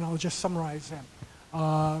 and I'll just summarize them.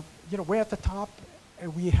 Way at the top,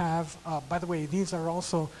 we have, by the way, these are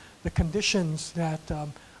also the conditions that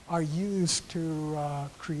are used to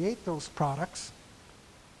create those products.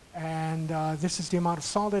 And this is the amount of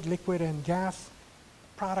solid, liquid, and gas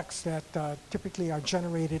products that typically are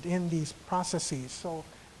generated in these processes. So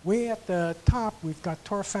way at the top, we've got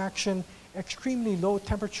torrefaction, extremely low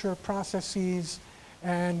temperature processes,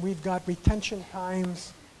 and we've got retention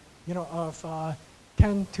times of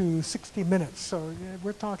 10 to 60 minutes. So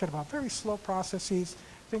we're talking about very slow processes.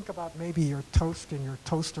 Think about maybe your toast in your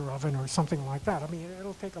toaster oven or something like that. I mean,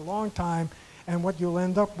 it'll take a long time, and what you'll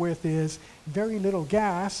end up with is very little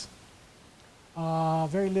gas,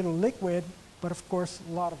 very little liquid, but of course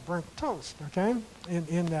a lot of burnt toast, okay,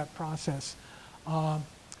 in that process.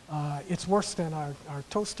 It's worse than our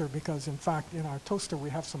toaster because, in fact, in our toaster we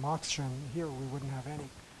have some oxygen. Here we wouldn't have any.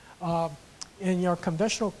 In your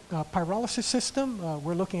conventional pyrolysis system,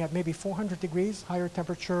 we're looking at maybe 400 degrees, higher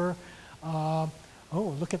temperature. Oh,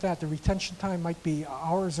 look at that. The retention time might be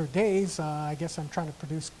hours or days. I guess I'm trying to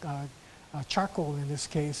produce charcoal in this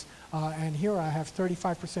case. And here I have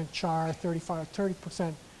 35% char,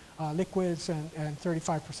 30% liquids, and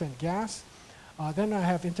 35% gas. Then I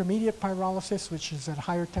have intermediate pyrolysis, which is at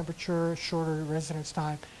higher temperature, shorter residence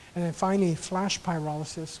time. And then finally, flash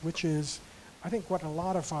pyrolysis, which is, I think, what a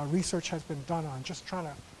lot of research has been done on, just trying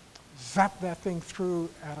to zap that thing through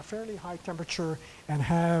at a fairly high temperature and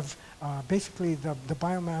have basically the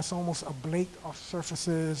biomass almost ablate off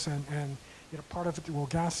surfaces, and part of it will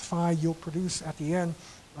gasify. You'll produce at the end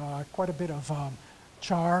quite a bit of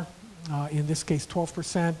char, in this case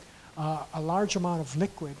 12%, a large amount of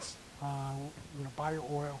liquids, bio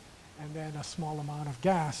oil, and then a small amount of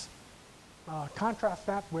gas. Contrast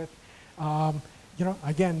that with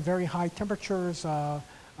again, very high temperatures,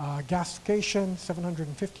 gasification,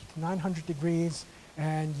 750 to 900 degrees,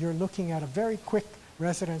 and you're looking at a very quick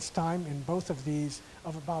residence time in both of these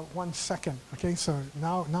of about 1 second. Okay, so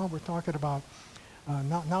now we're talking about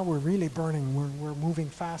now we're really burning. We're moving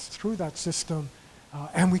fast through that system,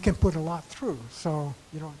 and we can put a lot through. So,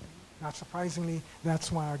 not surprisingly,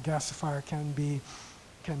 that's why our gasifier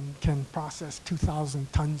can process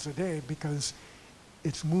 2,000 tons a day, because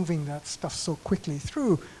it's moving that stuff so quickly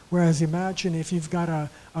through. Whereas imagine if you've got a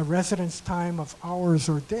residence time of hours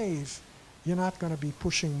or days, you're not going to be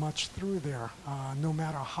pushing much through there, no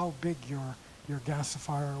matter how big your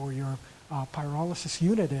gasifier or your pyrolysis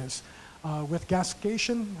unit is. With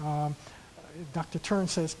gasification, Dr. Tern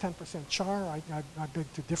says 10% char. I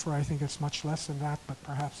beg to differ. I think it's much less than that, but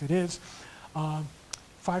perhaps it is.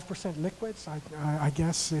 5% liquids, I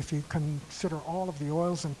guess if you consider all of the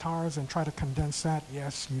oils and tars and try to condense that,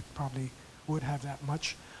 yes, you probably would have that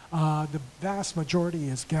much. The vast majority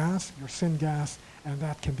is gas, your syngas, and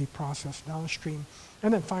that can be processed downstream.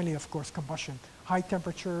 And then finally, of course, combustion. High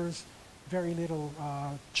temperatures, very little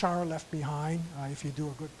char left behind if you do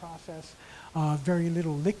a good process. Very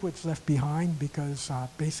little liquids left behind because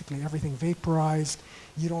basically everything vaporized.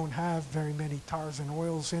 You don't have very many tars and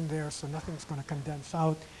oils in there, so nothing's going to condense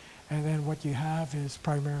out. And then what you have is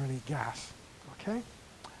primarily gas. Okay?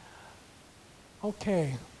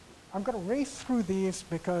 Okay. I'm going to race through these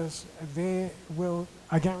because they will,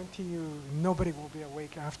 I guarantee you, nobody will be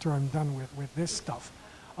awake after I'm done with this stuff.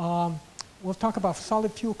 We'll talk about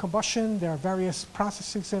solid fuel combustion. There are various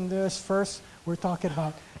processes in this. First, we're talking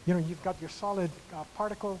about, you've got your solid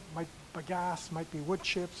particle, might be gas, might be wood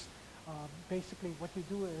chips. Basically, what you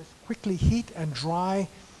do is quickly heat and dry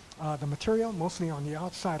the material, mostly on the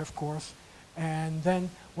outside, of course. And then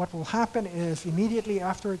what will happen is immediately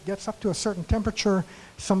after it gets up to a certain temperature,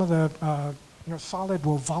 some of the solid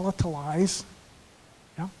will volatilize,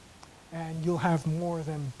 yeah? And you'll have more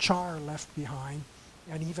than char left behind.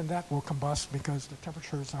 And even that will combust because the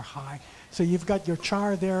temperatures are high. So you've got your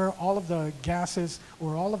char there, all of the gases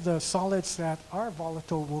or all of the solids that are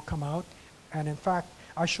volatile will come out. And in fact,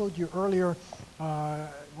 I showed you earlier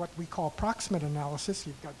what we call proximate analysis.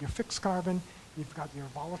 You've got your fixed carbon, you've got your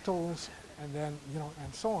volatiles, and then,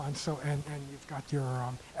 and so on. So, and you've got your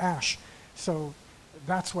ash. So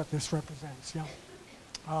that's what this represents, yeah.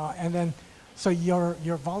 And then, so your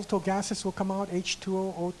volatile gases will come out,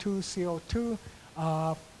 H2O, O2, CO2.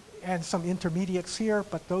 And some intermediates here,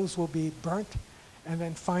 but those will be burnt. And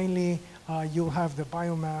then finally, you'll have the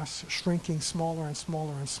biomass shrinking smaller and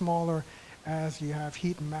smaller and smaller as you have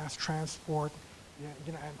heat and mass transport,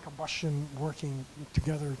 and combustion working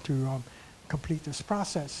together to complete this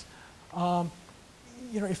process.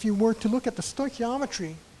 If you were to look at the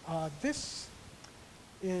stoichiometry, this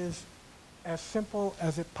is as simple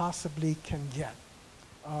as it possibly can get.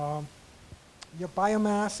 Your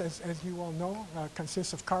biomass, as you all know,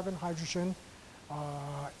 consists of carbon, hydrogen,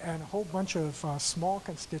 and a whole bunch of small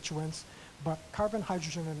constituents, but carbon,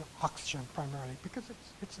 hydrogen, and oxygen primarily, because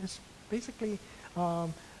it's basically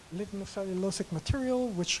lignocellulosic material,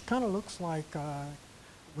 which kind of looks like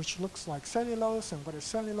cellulose. And what is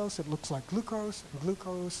cellulose? It looks like glucose. And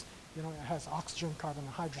glucose, it has oxygen, carbon,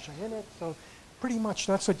 and hydrogen in it. So pretty much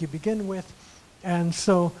that's what you begin with. And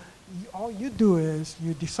so all you do is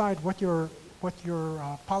you decide what your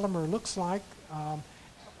polymer looks like,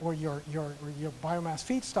 or your biomass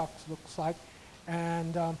feedstock looks like,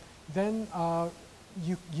 and then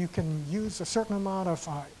you can use a certain amount of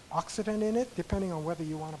oxidant in it, depending on whether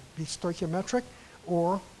you want to be stoichiometric,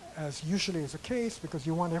 or, as usually is the case, because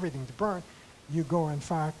you want everything to burn, you go, in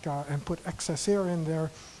fact, and put excess air in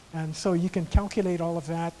there. And so you can calculate all of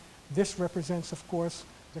that. This represents, of course,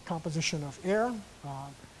 the composition of air.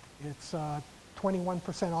 It's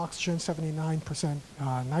 21% oxygen, 79%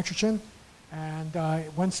 nitrogen. And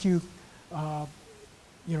once you,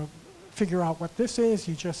 figure out what this is,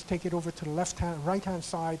 you just take it over to the right-hand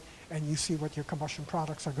side, and you see what your combustion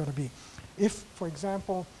products are going to be. If, for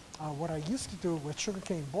example, what I used to do with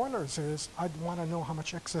sugarcane boilers is I'd want to know how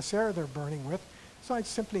much excess air they're burning with, so I'd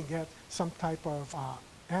simply get some type of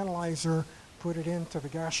analyzer, put it into the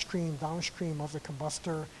gas stream, downstream of the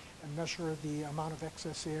combustor, and measure the amount of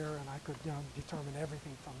excess air, and I could determine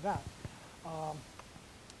everything from that.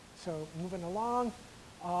 So moving along,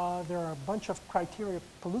 there are a bunch of criteria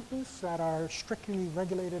pollutants that are strictly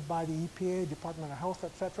regulated by the EPA, Department of Health,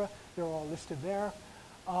 etc. They're all listed there.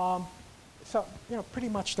 So pretty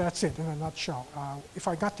much that's it in a nutshell. If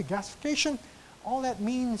I got to gasification, all that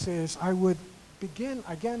means is I would begin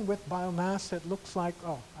again with biomass. It looks like,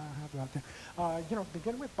 oh, I have that there.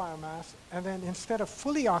 Begin with biomass, and then instead of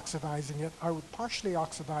fully oxidizing it, I would partially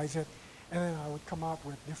oxidize it, and then I would come out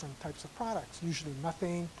with different types of products, usually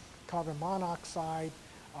methane, carbon monoxide,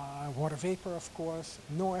 water vapor, of course,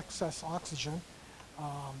 no excess oxygen.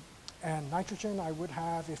 And nitrogen I would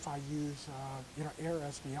have if I use air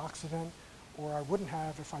as the oxidant, or I wouldn't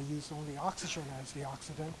have if I used only oxygen as the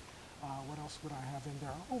oxidant. What else would I have in there?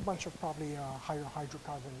 A whole bunch of probably higher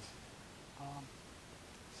hydrocarbons.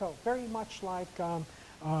 So very much like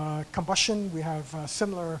combustion, we have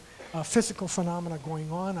similar physical phenomena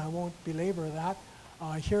going on. I won't belabor that.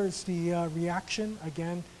 Here's the reaction.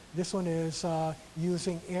 Again, this one is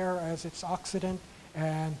using air as its oxidant,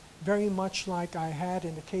 and very much like I had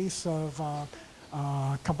in the case of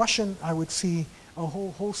combustion, I would see a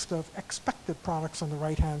whole host of expected products on the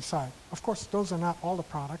right-hand side. Of course, those are not all the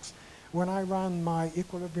products. When I run my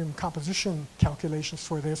equilibrium composition calculations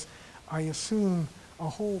for this, I assume a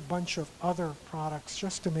whole bunch of other products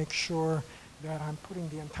just to make sure that I'm putting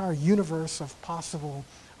the entire universe of possible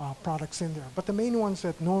products in there. But the main ones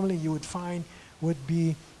that normally you would find would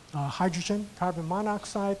be hydrogen, carbon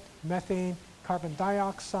monoxide, methane, carbon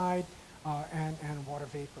dioxide, and water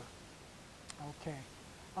vapor. Okay.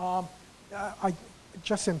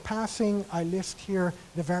 Just in passing, I list here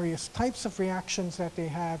the various types of reactions that they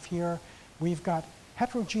have here. We've got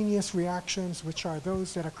heterogeneous reactions, which are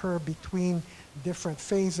those that occur between different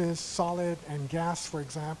phases, solid and gas, for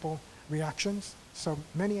example, reactions. So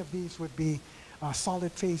many of these would be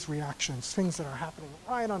solid phase reactions, things that are happening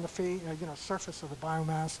right on the surface of the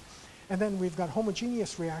biomass. And then we've got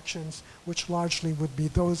homogeneous reactions, which largely would be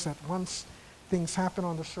those that once things happen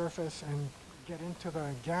on the surface and get into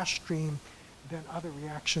the gas stream, then other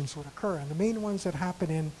reactions would occur. And the main ones that happen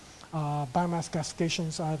in biomass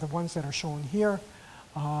gasifications are the ones that are shown here.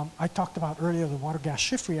 I talked about earlier the water-gas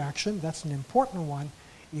shift reaction. That's an important one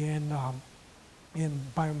in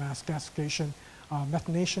biomass gasification.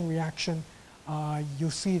 Methanation reaction,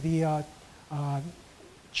 you see the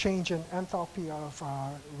change in enthalpy of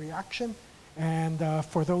reaction. And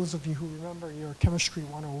for those of you who remember your chemistry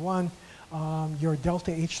 101, your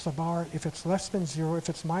delta H sub R, if it's less than 0, if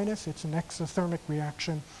it's minus, it's an exothermic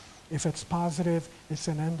reaction. If it's positive, it's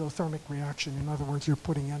an endothermic reaction. In other words, you're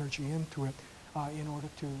putting energy into it in order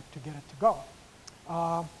to get it to go.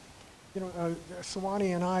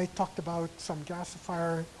 Sawani and I talked about some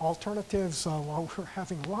gasifier alternatives while we were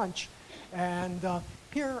having lunch. And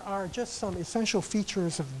here are just some essential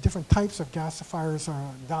features of different types of gasifiers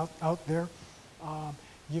out there.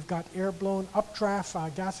 You've got air-blown updraft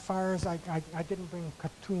gasifiers. I didn't bring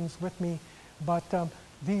cartoons with me, but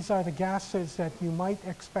these are the gases that you might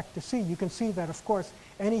expect to see. You can see that, of course,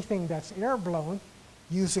 anything that's air-blown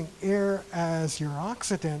using air as your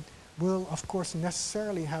oxidant will, of course,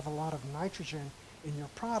 necessarily have a lot of nitrogen in your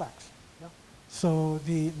products. Yeah? So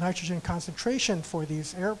the nitrogen concentration for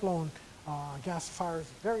these air-blown gasifiers is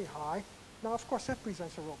very high. Now, of course, that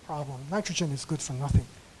presents a real problem. Nitrogen is good for nothing.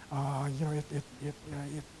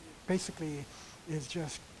 It basically is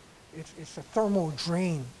just, it's a thermal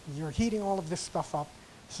drain. You're heating all of this stuff up.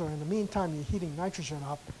 So in the meantime, you're heating nitrogen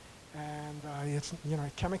up, and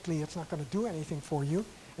chemically, it's not going to do anything for you.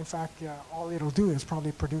 In fact, all it'll do is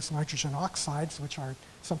probably produce nitrogen oxides, which are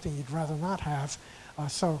something you'd rather not have.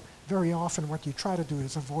 So very often, what you try to do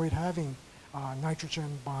is avoid having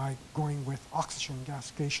nitrogen by going with oxygen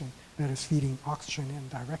gasification, that is feeding oxygen in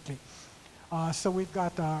directly. So we've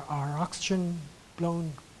got our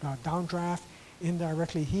oxygen-blown downdraft,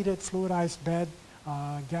 indirectly heated, fluidized bed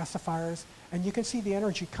gasifiers. And you can see the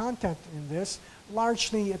energy content in this.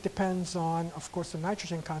 Largely, it depends on, of course, the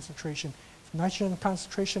nitrogen concentration. If nitrogen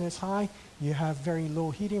concentration is high, you have very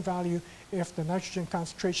low heating value. If the nitrogen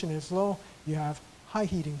concentration is low, you have high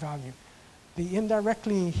heating value. The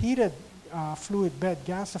indirectly heated fluid bed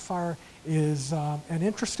gasifier is an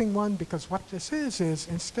interesting one, because what this is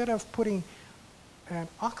instead of putting an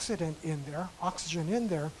oxidant in there, oxygen in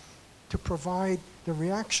there, to provide the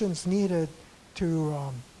reactions needed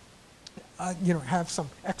to have some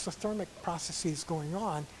exothermic processes going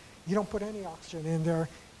on, you don't put any oxygen in there.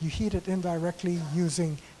 You heat it indirectly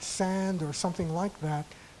using sand or something like that.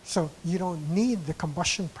 So you don't need the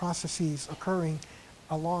combustion processes occurring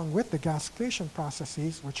along with the gasification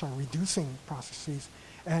processes, which are reducing processes.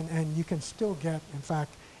 And you can still get, in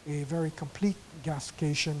fact, a very complete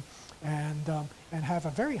gasification and have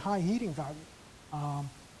a very high heating value.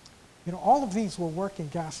 All of these will work in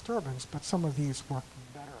gas turbines, but some of these work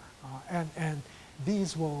better. And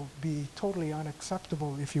these will be totally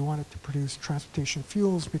unacceptable if you wanted to produce transportation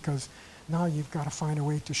fuels, because now you've got to find a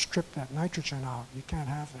way to strip that nitrogen out. You can't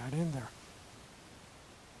have that in there.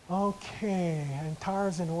 Okay, and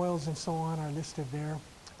tars and oils and so on are listed there.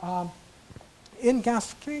 In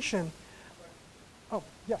gasification, oh,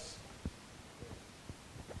 yes.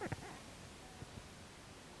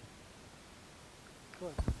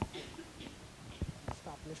 Good.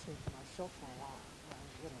 Stop listening to myself for a while.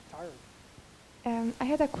 getting tired. I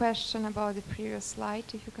had a question about the previous slide,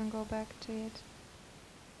 if you can go back to it.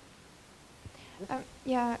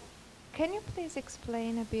 Yeah, can you please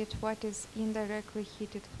explain a bit what is indirectly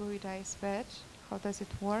heated fluidized bed? How does it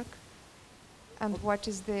work? And what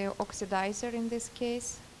is the oxidizer in this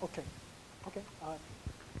case? Okay. Okay.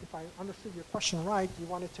 If I understood your question right, you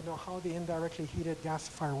wanted to know how the indirectly heated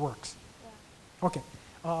gasifier works. Yeah. Okay.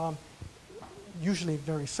 Usually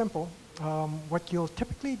very simple. What you'll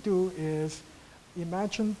typically do is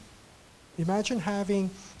imagine having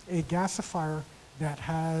a gasifier that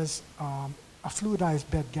has a fluidized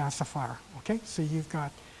bed gasifier. Okay, so you've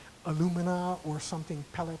got alumina or something,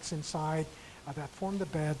 pellets inside that form the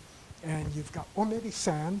bed, and you've got, or maybe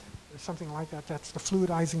sand or something like that. That's the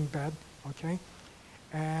fluidizing bed. Okay,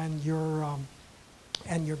 and you're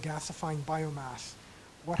gasifying biomass.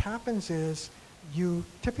 What happens is you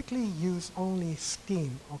typically use only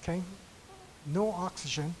steam. Okay, no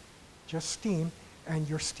oxygen, just steam, and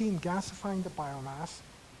your steam gasifying the biomass,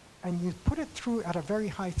 and you put it through at a very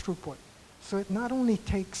high throughput. So it not only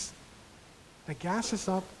takes the gases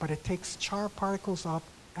up, but it takes char particles up,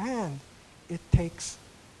 and it takes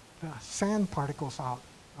the sand particles out,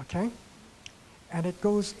 okay? And it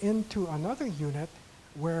goes into another unit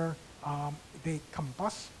where they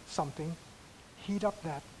combust something, heat up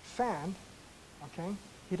that sand, okay?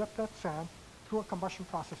 Heat up that sand through a combustion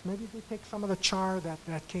process. Maybe they take some of the char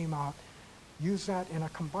that came out, use that in a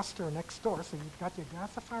combustor next door. So you've got your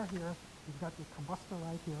gasifier here, you've got your combustor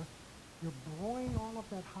right here. You're blowing all of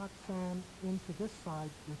that hot sand into this side.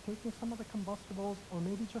 You're taking some of the combustibles or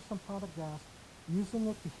maybe just some product gas, using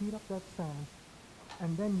it to heat up that sand.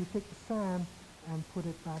 And then you take the sand and put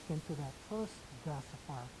it back into that first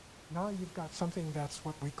gasifier. Now you've got something that's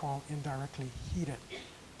what we call indirectly heated,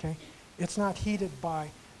 okay? It's not heated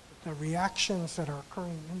by the reactions that are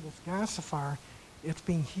occurring in this gasifier. It's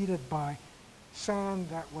being heated by sand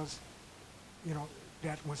that was,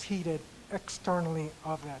 that was heated externally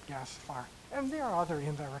of that gasifier. And there are other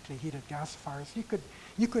indirectly heated gasifiers.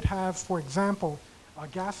 You could have, for example, a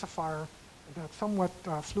gasifier that's somewhat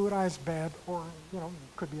fluidized bed, or it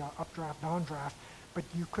could be an updraft, downdraft, but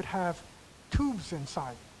you could have tubes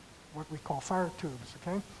inside, what we call fire tubes,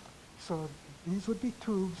 okay? So these would be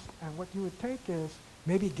tubes, and what you would take is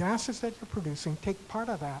maybe gases that you're producing, take part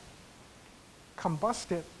of that,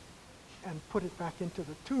 combust it, and put it back into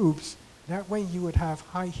the tubes. That way you would have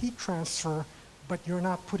high heat transfer, but you're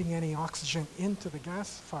not putting any oxygen into the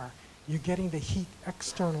gasifier. You're getting the heat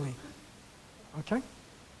externally. Okay?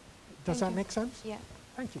 Does that make sense? Yeah.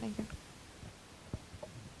 Thank you. Thank you.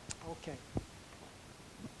 Okay.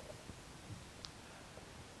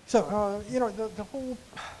 So, the whole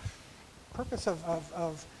purpose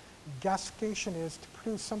of gasification is to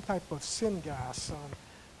produce some type of syngas.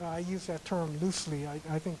 I use that term loosely.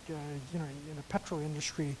 I think, in the petrol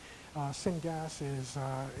industry, syngas is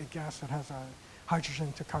a gas that has a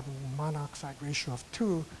hydrogen to carbon monoxide ratio of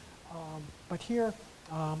 2. But here,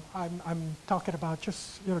 I'm talking about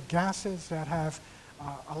just gases that have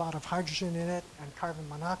a lot of hydrogen in it and carbon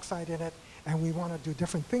monoxide in it, and we want to do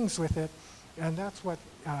different things with it. And that's what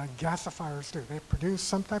gasifiers do. They produce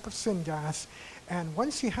some type of syngas, and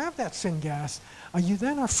once you have that syngas, you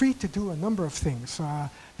then are free to do a number of things.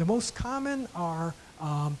 The most common are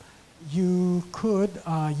you could,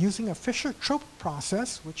 using a Fischer-Tropsch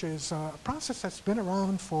process, which is a process that's been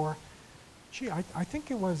around for, I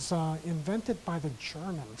think it was invented by the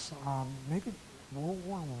Germans, maybe World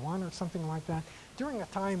War I or something like that, during a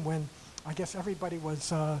time when I guess everybody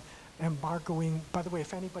was embargoing. By the way,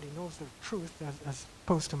 if anybody knows the truth, as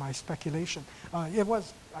opposed to my speculation, it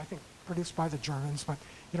was, I think, produced by the Germans, but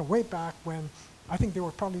way back when I think they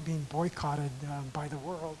were probably being boycotted by the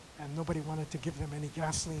world, and nobody wanted to give them any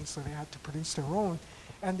gasoline, so they had to produce their own,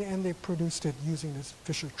 and they produced it using this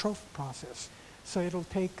Fischer-Tropsch process. So it'll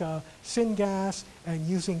take syngas, and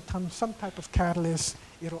using some type of catalyst,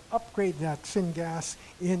 it'll upgrade that syngas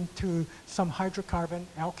into some hydrocarbon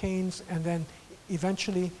alkanes, and then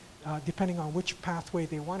eventually, depending on which pathway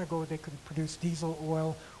they want to go, they can produce diesel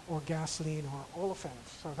oil or gasoline or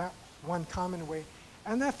olefins. So that's one common way.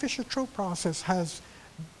 And that Fischer-Tropsch process has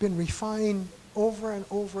been refined over and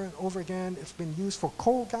over and over again. It's been used for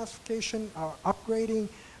coal gasification, upgrading,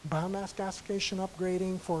 biomass gasification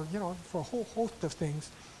upgrading, for for a whole host of things.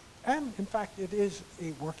 And in fact, it is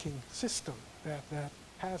a working system that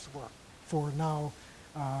has worked for now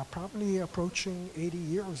probably approaching 80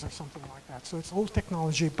 years or something like that. So it's old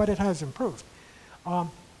technology, but it has improved.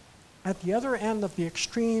 At the other end of the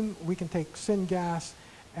extreme, we can take syngas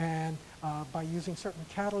and by using certain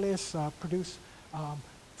catalysts produce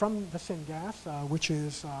from the syngas, which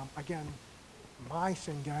is, again, my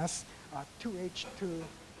syngas, 2H2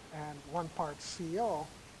 and 1 part CO,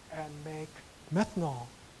 and make methanol,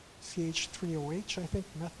 CH3OH, I think,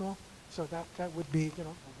 methanol. So that would be,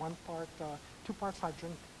 1 part, 2 parts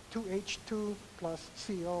hydrogen, 2H2 plus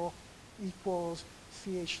CO equals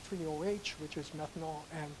CH3OH, which is methanol.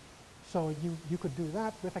 And so you could do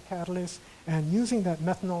that with a catalyst. And using that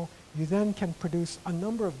methanol, you then can produce a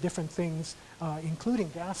number of different things, including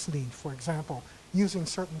gasoline, for example, using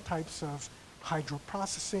certain types of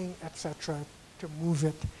hydroprocessing, et cetera, to move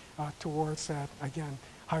it towards that, again,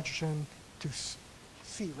 hydrogen to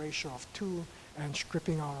C ratio of 2 and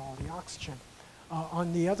stripping out all the oxygen.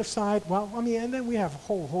 On the other side, and then we have a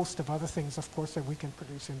whole host of other things, of course, that we can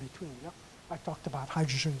produce in between. Yep. I talked about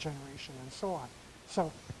hydrogen generation and so on.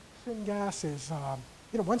 So syngas is,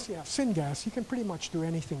 once you have syngas, you can pretty much do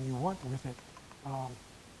anything you want with it,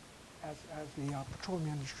 as the petroleum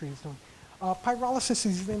industry is doing. Pyrolysis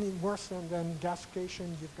is even worse than gasification.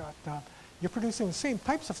 You've got, you're producing the same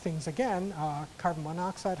types of things again, carbon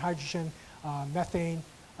monoxide, hydrogen, methane,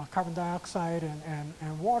 carbon dioxide,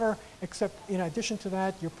 and water, except in addition to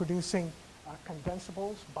that, you're producing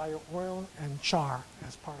condensables, bio-oil, and char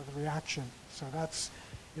as part of the reaction. So that's,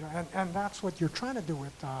 and that's what you're trying to do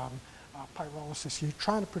with pyrolysis. You're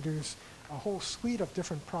trying to produce a whole suite of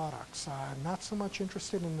different products. Not so much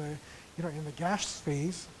interested in the, in the gas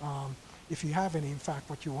phase. If you have any, in fact,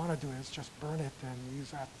 what you want to do is just burn it and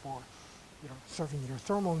use that for, serving your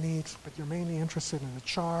thermal needs. But you're mainly interested in the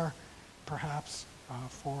char, perhaps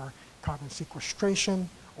for carbon sequestration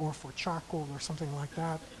or for charcoal or something like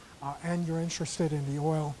that. And you're interested in the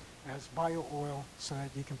oil as bio-oil so that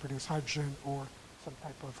you can produce hydrogen or some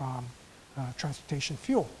type of transportation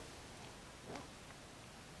fuel.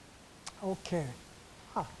 Okay.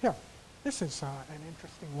 Here, this is an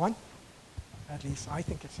interesting one. At least I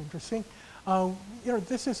think it's interesting.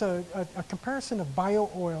 This is a comparison of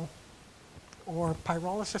bio-oil or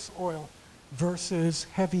pyrolysis oil versus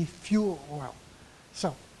heavy fuel oil.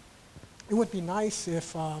 So it would be nice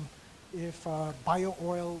if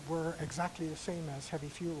bio-oil were exactly the same as heavy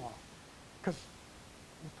fuel oil, because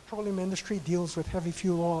the petroleum industry deals with heavy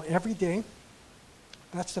fuel oil every day.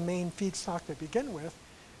 That's the main feedstock to begin with.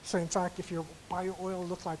 So in fact, if your bio-oil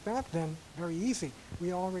looked like that, then very easy.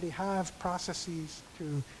 We already have processes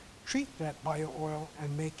to treat that bio-oil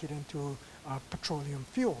and make it into petroleum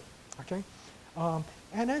fuel, okay?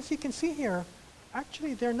 And as you can see here,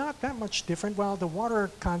 actually they're not that much different. Well, the water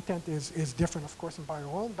content is different, of course, in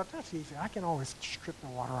bio-oil, but that's easy. I can always strip the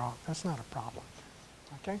water out. That's not a problem,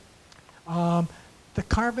 okay? The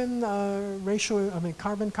carbon ratio,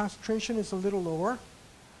 carbon concentration is a little lower.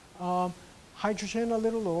 Hydrogen a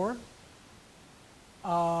little lower,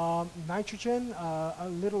 nitrogen a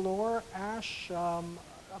little lower, ash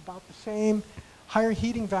about the same, higher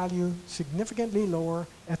heating value significantly lower,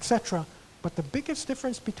 etc. But the biggest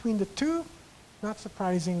difference between the two, not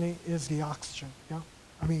surprisingly, is the oxygen. Yeah?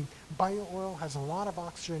 Bio-oil has a lot of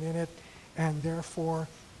oxygen in it, and therefore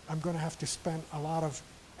I'm going to have to spend a lot of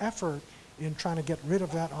effort in trying to get rid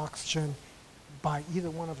of that oxygen by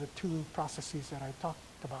either one of the two processes that I talked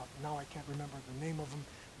about. Now I can't remember the name of them,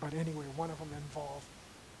 but anyway, one of them involved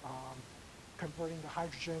converting the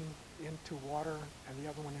hydrogen into water, and the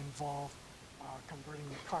other one involved converting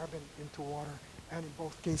the carbon into water, and in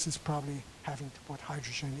both cases probably having to put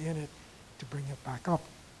hydrogen in it to bring it back up.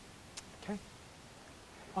 Okay.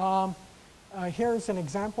 Here's an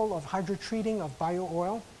example of hydrotreating of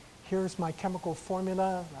bio-oil. Here's my chemical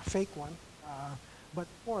formula, a fake one, but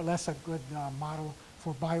more or less a good model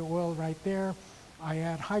for bio-oil right there. I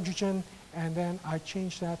add hydrogen, and then I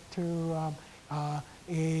change that to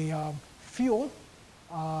a fuel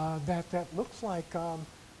that looks like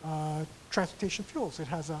transportation fuels. It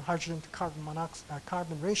has a hydrogen to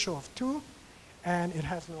carbon ratio of 2, and it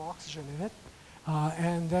has no oxygen in it.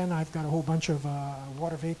 And then I've got a whole bunch of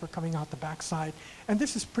water vapor coming out the backside. And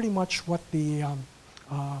this is pretty much what the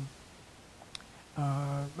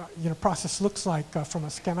process looks like from a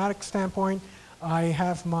schematic standpoint. I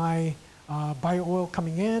have my bio-oil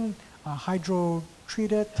coming in,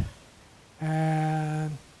 hydro-treat it,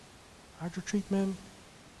 and hydrotreatment,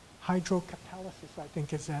 hydrocatalysis, I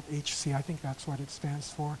think is at HC. I think that's what it stands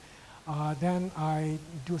for. Then I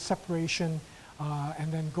do a separation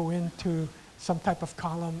and then go into some type of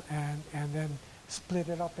column and then split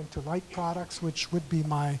it up into light products, which would be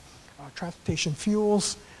my transportation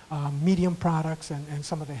fuels, medium products, and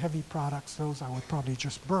some of the heavy products. Those I would probably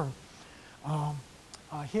just burn.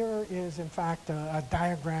 Here is, in fact, a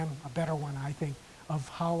diagram, a better one, I think, of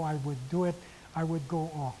how I would do it. I would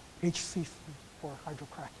go HC for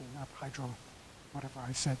hydrocracking, not hydro, whatever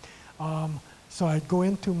I said. So I'd go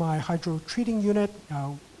into my hydro treating unit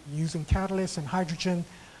using catalyst and hydrogen.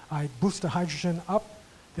 I'd boost the hydrogen up.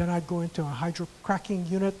 Then I'd go into a hydro cracking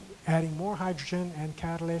unit, adding more hydrogen and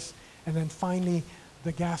catalyst. And then finally,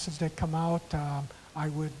 the gases that come out, I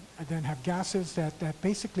would then have gases that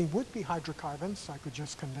basically would be hydrocarbons. I could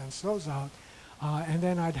just condense those out. And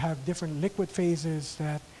then I'd have different liquid phases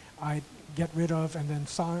that I'd get rid of. And then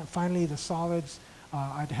finally, the solids,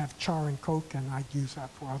 I'd have char and coke, and I'd use that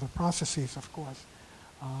for other processes, of course.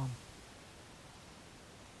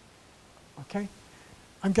 Okay,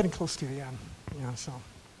 I'm getting close to the end, so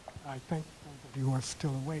I think those of you are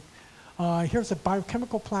still awake. Here's a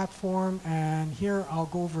biochemical platform, and here I'll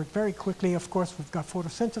go over it very quickly. Of course, we've got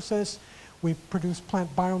photosynthesis. We produce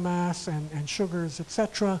plant biomass and sugars,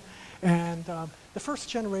 etc. And the first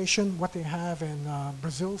generation, what they have in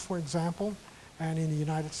Brazil, for example, and in the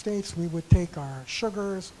United States, we would take our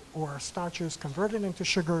sugars or our starches, convert it into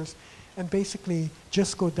sugars, and basically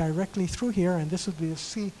just go directly through here. And this would be a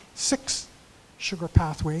C6 sugar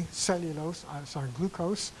pathway, cellulose,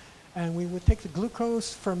 glucose. And we would take the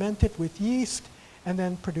glucose, ferment it with yeast, and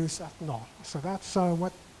then produce ethanol. So that's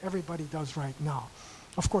what everybody does right now.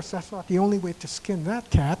 Of course, that's not the only way to skin that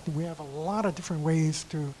cat. We have a lot of different ways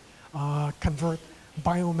to convert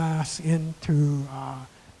biomass into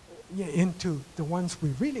the ones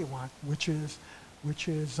we really want, which is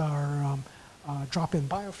our drop-in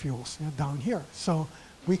biofuels down here. So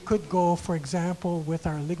we could go, for example, with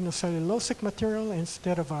our lignocellulosic material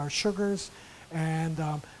instead of our sugars, and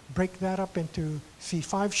break that up into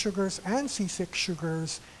C5 sugars and C6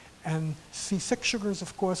 sugars. And C6 sugars,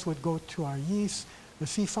 of course, would go to our yeast. The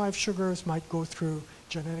C5 sugars might go through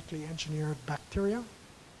genetically engineered bacteria,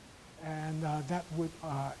 and that would,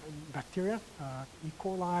 bacteria, E.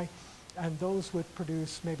 coli, and those would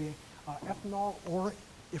produce maybe ethanol, or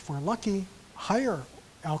if we're lucky, higher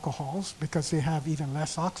alcohols, because they have even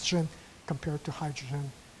less oxygen compared to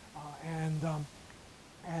hydrogen.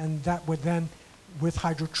 And that would then, with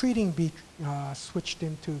hydrotreating, be switched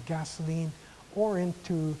into gasoline or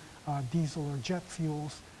into diesel or jet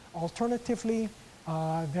fuels. Alternatively,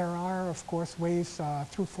 there are, of course, ways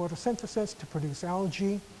through photosynthesis to produce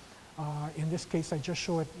algae. In this case, I just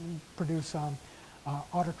show it produce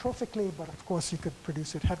autotrophically, but of course you could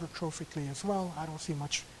produce it heterotrophically as well. I don't see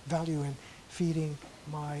much value in feeding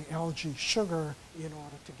my algae sugar in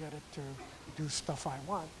order to get it to do stuff I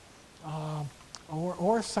want.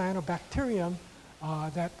 Or cyanobacterium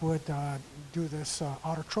that would do this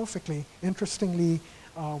autotrophically. Interestingly,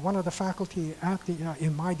 one of the faculty at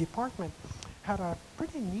in my department had a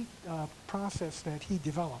pretty neat process that he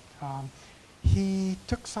developed. He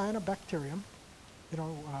took cyanobacterium,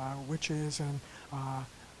 which is an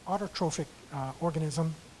autotrophic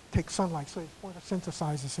organism, takes sunlight, so it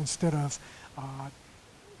photosynthesizes instead of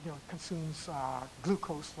consumes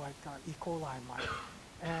glucose like E. coli might.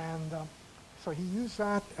 And so he used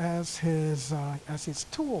that as his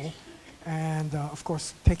tool, and of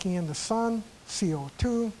course taking in the sun,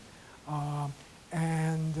 CO2,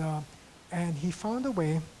 and he found a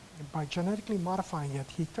way by genetically modifying it.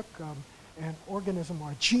 He took an organism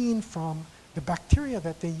or a gene from the bacteria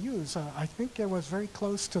that they use. I think it was very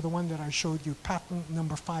close to the one that I showed you, patent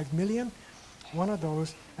number 5 million, one of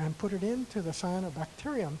those, and put it into the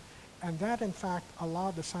cyanobacterium, and that in fact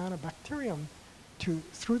allowed the cyanobacterium to,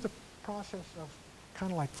 through the process of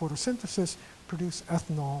kind of like photosynthesis, produce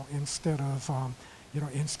ethanol instead of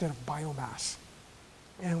biomass.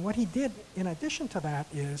 And what he did in addition to that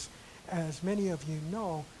is, as many of you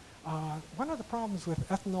know, one of the problems with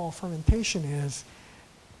ethanol fermentation is,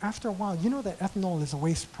 after a while, that ethanol is a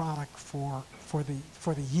waste product for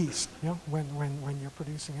the yeast, when you're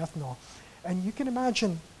producing ethanol. And you can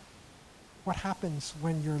imagine what happens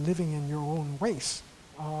when you're living in your own waste.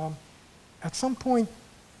 At some point,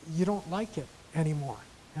 you don't like it anymore.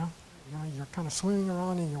 You're kind of swimming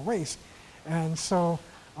around in your waste. And so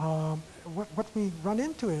what we run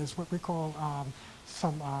into is what we call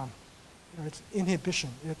it's inhibition.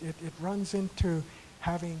 It runs into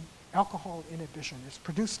having alcohol inhibition. It's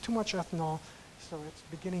produced too much ethanol, so it's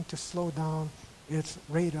beginning to slow down its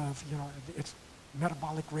rate of, its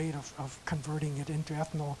metabolic rate of converting it into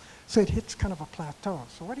ethanol. So it hits kind of a plateau.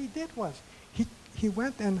 So what he did was he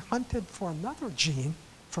went and hunted for another gene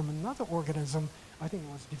from another organism, I think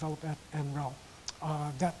it was developed at NREL,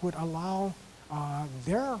 that would allow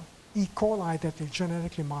their E. coli that they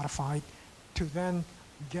genetically modified to then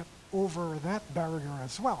get over that barrier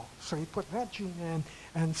as well. So he put that gene in,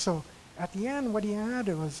 and so at the end what he had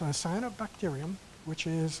was a cyanobacterium, which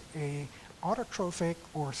is a autotrophic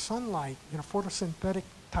or sunlight, photosynthetic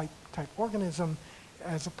type organism,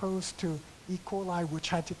 as opposed to E. coli, which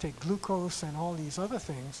had to take glucose and all these other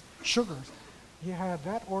things, sugars. You had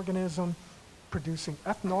that organism producing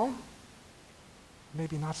ethanol,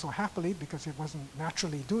 maybe not so happily because it wasn't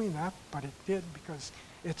naturally doing that, but it did because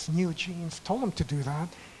its new genes told them to do that.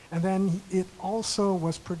 And then it also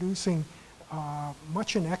was producing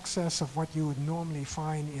much in excess of what you would normally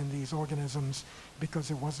find in these organisms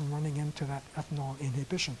because it wasn't running into that ethanol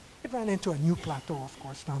inhibition. It ran into a new plateau, of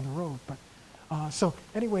course, down the road. But so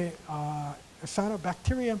anyway,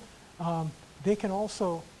 cyanobacteria, they can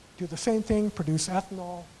also do the same thing, produce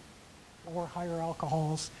ethanol or higher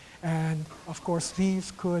alcohols. And of course,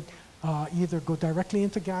 these could either go directly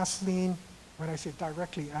into gasoline, when I say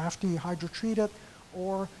directly, after you hydrotreat it,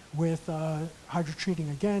 or with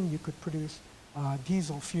hydrotreating again, you could produce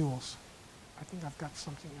diesel fuels. I think I've got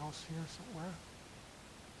something else here somewhere.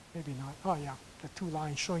 Maybe not. Oh yeah, the two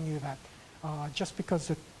lines showing you that just because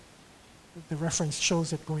the reference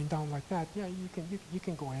shows it going down like that, yeah, you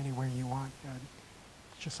can go anywhere you want.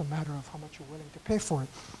 It's just a matter of how much you're willing to pay for it.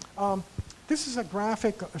 This is a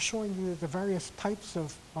graphic showing you the various types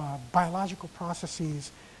of biological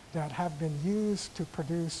processes that have been used to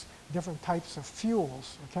produce different types of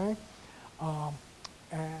fuels, okay?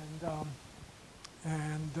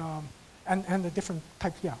 And the different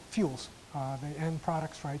types, yeah, fuels, the end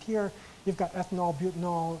products right here. You've got ethanol,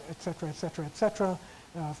 butanol, et cetera, et cetera, et cetera,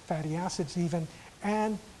 fatty acids even,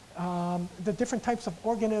 and the different types of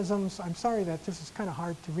organisms. I'm sorry that this is kind of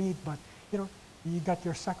hard to read, but you know, you got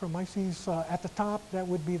your Saccharomyces at the top. That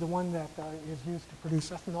would be the one that is used to produce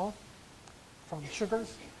ethanol from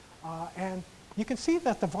sugars. And you can see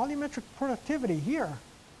that the volumetric productivity here,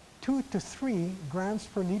 2 to 3 grams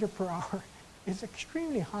per liter per hour, is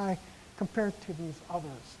extremely high compared to these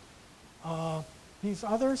others. These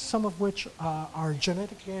others, some of which are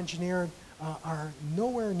genetically engineered, are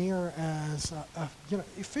nowhere near as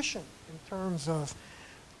efficient in terms of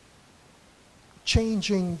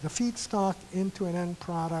changing the feedstock into an end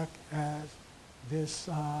product as this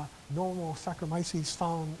normal Saccharomyces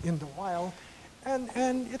found in the wild.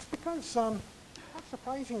 And it's because, not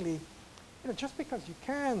surprisingly, just because you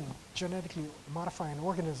can genetically modify an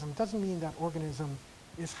organism doesn't mean that organism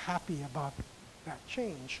is happy about that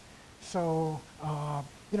change. So,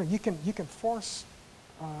 you can force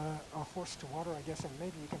to water, I guess, and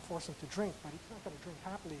maybe you can force him to drink, but he's not going to drink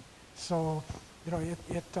happily. So,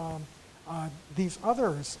 these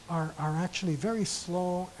others are actually very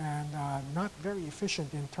slow and not very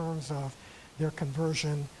efficient in terms of their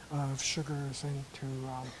conversion of sugars into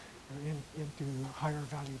higher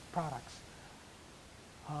valued products.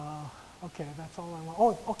 Okay, that's all I want.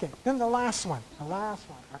 Oh, okay, then the last one,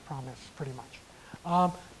 I promise, pretty much.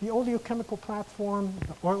 The oleochemical platform,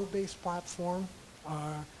 the oil-based platform,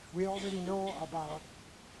 we already know about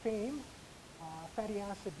FAME, fatty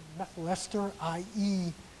acid methyl ester,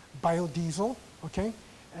 i.e. biodiesel, okay?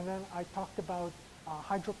 And then I talked about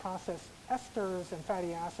hydroprocessed esters and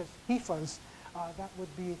fatty acids, HEFAs. That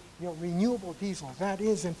would be your renewable diesel. That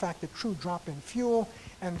is, in fact, a true drop-in fuel,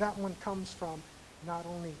 and that one comes from not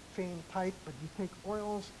only FAME type, but you take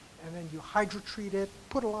oils and then you hydrotreat it,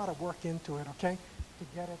 put a lot of work into it, okay, to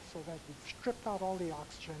get it so that you've stripped out all the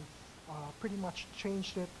oxygen, pretty much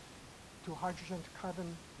changed it to a hydrogen to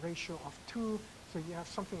carbon ratio of 2, so you have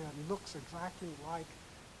something that looks exactly like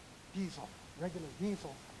diesel, regular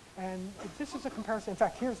diesel. And this is a comparison. In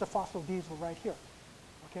fact, here's the fossil diesel right here,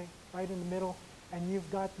 okay, right in the middle. And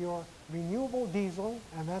you've got your renewable diesel,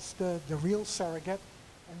 and that's the real surrogate.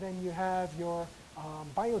 And then you have your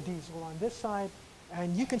biodiesel on this side.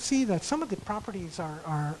 And you can see that some of the properties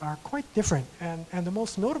are quite different. And the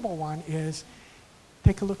most notable one is,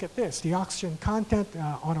 take a look at this, the oxygen content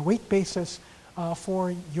on a weight basis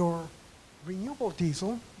for your renewable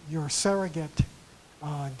diesel, your surrogate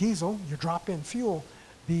diesel, your drop-in fuel.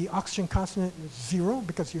 The oxygen content is 0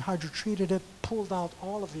 because you hydrotreated it, pulled out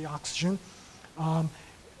all of the oxygen,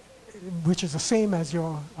 which is the same as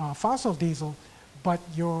your fossil diesel, but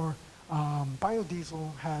your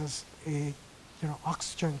biodiesel has a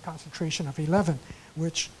oxygen concentration of 11,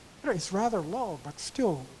 which is rather low, but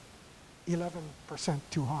still 11%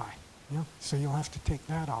 too high. So you'll have to take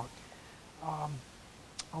that out.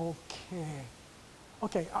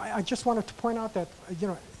 Okay, I just wanted to point out that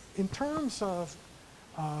in terms of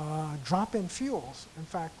drop-in fuels, in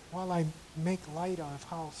fact, while I make light of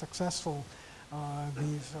how successful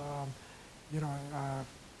these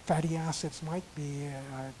fatty acids might be,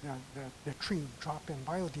 the true drop-in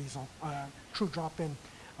biodiesel, true drop-in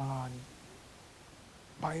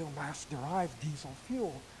biomass-derived diesel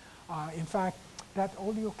fuel. In fact, that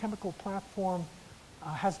oleochemical platform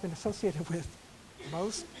has been associated with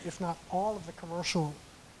most, if not all, of the commercial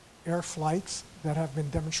air flights that have been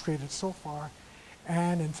demonstrated so far,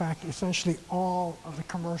 and in fact, essentially all of the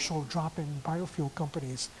commercial drop-in biofuel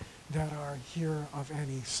companies that are here of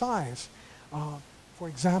any size. For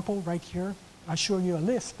example, right here, I show you a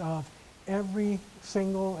list of every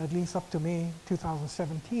single, at least up to May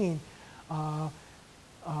 2017,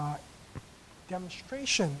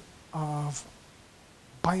 demonstration of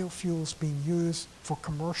biofuels being used for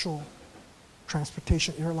commercial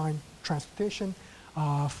transportation, airline transportation,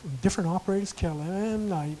 different operators,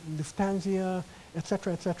 KLM, Lufthansa, et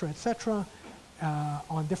cetera,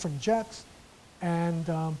 on different jets.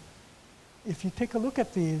 And if you take a look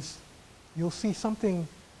at these, you'll see something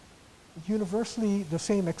universally the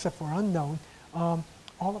same except for unknown. All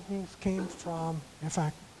of these came from, in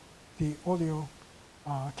fact, the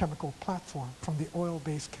chemical platform, from the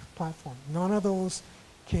oil-based platform. None of those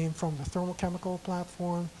came from the thermochemical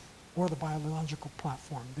platform or the biological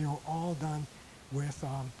platform. They were all done with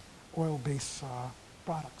oil-based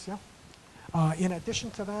products. Yeah? In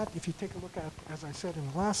addition to that, if you take a look at, as I said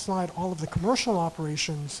in the last slide, all of the commercial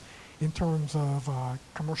operations in terms of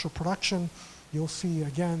commercial production, you'll see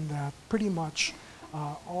again that pretty much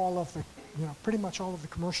all of the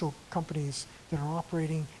commercial companies that are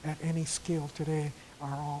operating at any scale today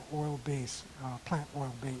are all oil-based, plant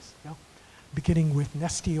oil-based. Yeah? Beginning with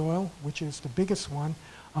Neste Oil, which is the biggest one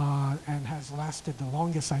and has lasted the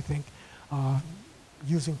longest, I think,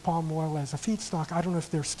 using palm oil as a feedstock. I don't know if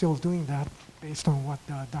they're still doing that based on what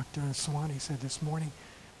Dr. Swani said this morning,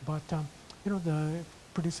 but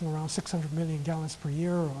producing around 600 million gallons per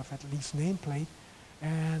year of at least nameplate,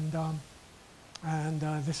 and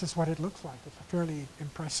this is what it looks like. It's a fairly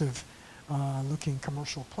impressive looking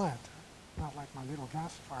commercial plant. Not like my little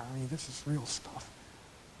gasifier. I mean, this is real stuff.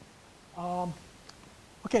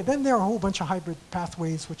 Okay, then there are a whole bunch of hybrid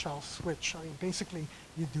pathways which I'll switch. I mean, basically,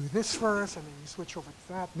 you do this first, and then you switch over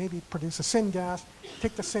to that. Maybe produce a syngas,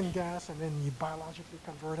 take the syngas, and then you biologically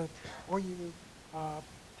convert it, or you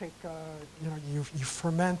take, you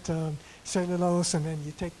ferment cellulose, and then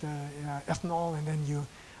you take the ethanol, and then you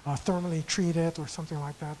thermally treat it, or something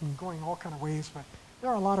like that. And going all kind of ways, but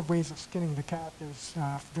there are a lot of ways of skinning the cat. There's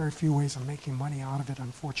very few ways of making money out of it,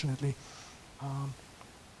 unfortunately.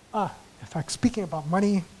 In fact, speaking about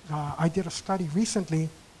money, I did a study recently,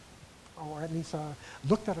 or at least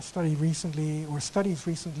looked at a study recently, or studies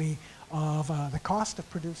recently, of the cost of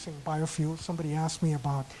producing biofuels. Somebody asked me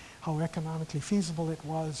about how economically feasible it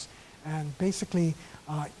was, and basically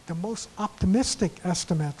the most optimistic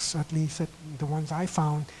estimates, at least the ones I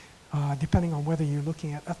found, depending on whether you're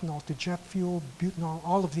looking at ethanol to jet fuel, butanol,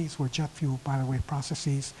 all of these were jet fuel, by the way,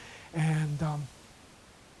 processes, and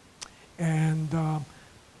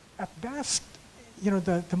at best,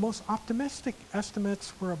 the most optimistic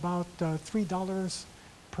estimates were about $3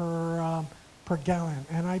 per gallon,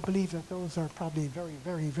 and I believe that those are probably very,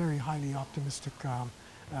 very, very highly optimistic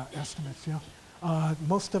estimates. Yeah,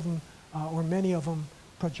 most of them, or many of them,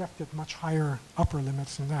 projected much higher upper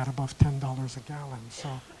limits than that, above $10 a gallon. So,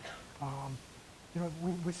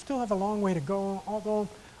 we still have a long way to go. Although,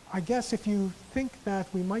 I guess if you think that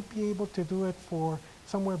we might be able to do it for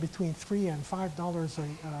somewhere between $3 and $5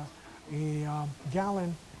 a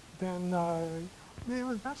gallon, then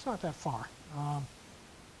that's not that far.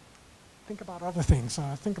 Think about other things.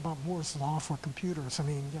 Think about Moore's law for computers. I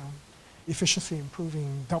mean, efficiency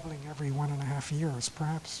improving, doubling every 1.5 years.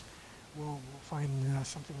 Perhaps we'll find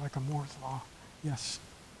something like a Moore's law. Yes.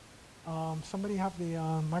 Somebody have the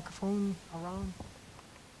microphone around?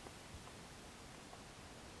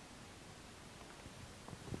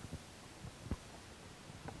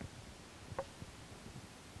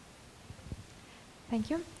 Thank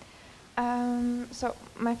you. So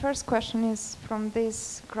my first question is from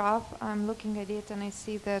this graph. I'm looking at it and I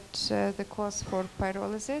see that the cost for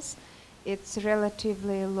pyrolysis, it's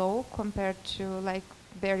relatively low compared to like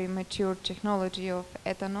very mature technology of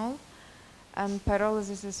ethanol. And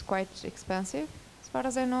pyrolysis is quite expensive, as far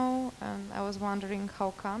as I know. And I was wondering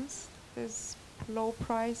how comes this low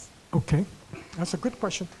price? Okay, that's a good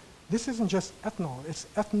question. This isn't just ethanol. It's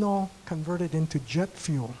ethanol converted into jet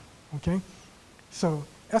fuel, okay? So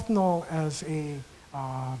ethanol as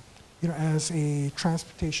a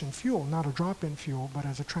transportation fuel, not a drop-in fuel, but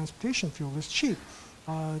as a transportation fuel is cheap.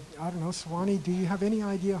 I don't know, Swani, do you have any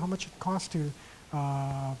idea how much it costs to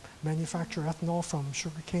manufacture ethanol from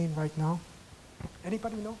sugarcane right now?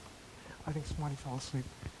 Anybody know? I think Swani fell asleep.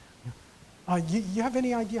 Yeah. You have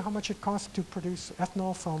any idea how much it costs to produce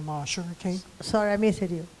ethanol from sugarcane? Sorry, I missed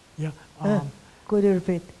you. Yeah. Could you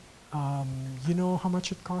repeat? You know how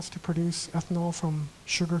much it costs to produce ethanol from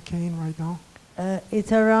sugarcane right now?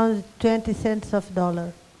 It's around 20 cents of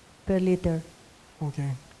dollar per liter.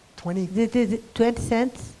 Okay. 20? This is 20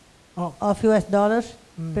 cents Oh, of US dollars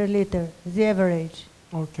mm, per liter, the average.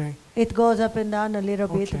 okay. It goes up and down a little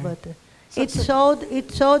bit, Okay. but So- it's so-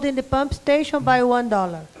 sold in the pump station by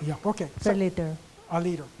 $1 Yeah, okay. per So, liter. a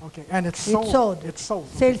liter, okay. And it's It's sold. sold. It's sold.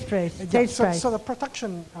 okay. Sales price. Yeah, Sales price. so the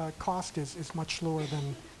production cost is much lower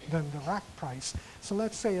than the rack price. So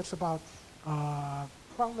let's say it's about,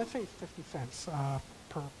 well, let's say it's 50 cents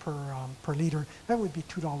per liter. That would be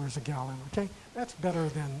 $2 a gallon, okay? That's better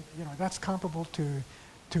than, that's comparable to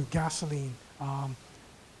gasoline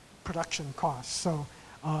production costs. So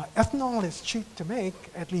ethanol is cheap to make,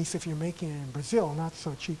 at least if you're making it in Brazil, not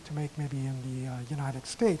so cheap to make maybe in the United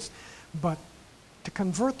States. But to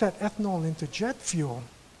convert that ethanol into jet fuel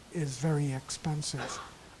is very expensive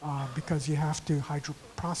because you have to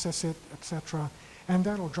hydroprocess it, etc., and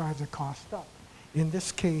that'll drive the cost up. In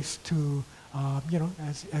this case, to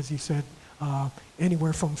as you said,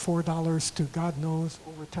 anywhere from $4 to God knows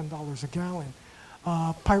over $10 a gallon.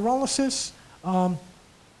 Pyrolysis, I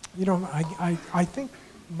think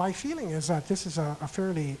my feeling is that this is a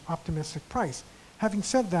fairly optimistic price. Having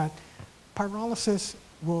said that, pyrolysis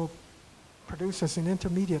will produce as an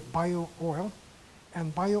intermediate bio-oil,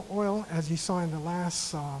 and bio-oil, as you saw in the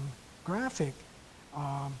last graphic,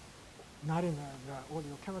 not in the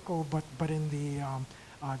oleochemical, but in the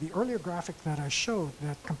earlier graphic that I showed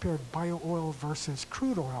that compared bio-oil versus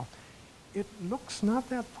crude oil, it looks not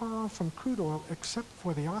that far off from crude oil except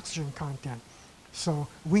for the oxygen content. So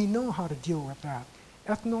we know how to deal with that.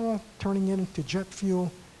 Ethanol, turning it into jet fuel,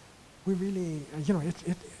 we really,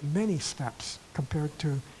 many steps compared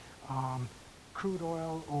to crude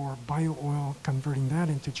oil or bio-oil, converting that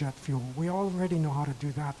into jet fuel. We already know how to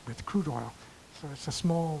do that with crude oil. So it's a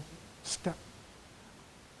small step,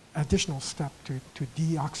 additional step to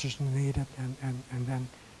deoxygenate it and then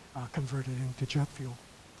convert it into jet fuel.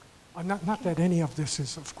 Not that any of this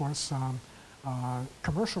is, of course,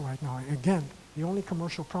 commercial right now. Again, the only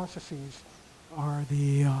commercial processes are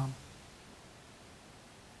the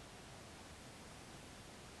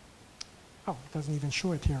oh, it doesn't even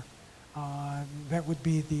show it here. That would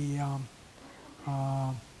be the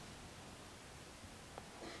I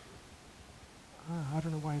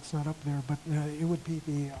don't know why it's not up there, but it would be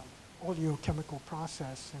the oleochemical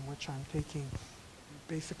process in which I'm taking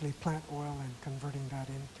basically plant oil and converting that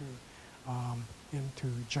into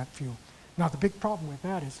jet fuel. Now the big problem with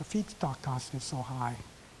that is the feedstock cost is so high.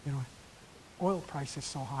 Oil price is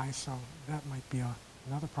so high, so that might be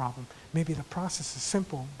another problem. Maybe the process is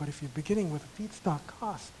simple, but if you're beginning with a feedstock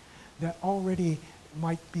cost that already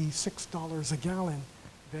might be $6 a gallon,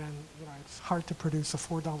 then it's hard to produce a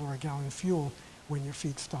 $4 a gallon fuel when your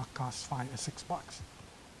feedstock costs $6.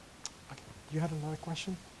 Okay. You had another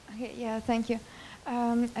question? Okay, yeah, thank you.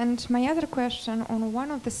 And my other question, on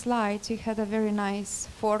one of the slides, you had a very nice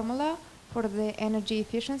formula for the energy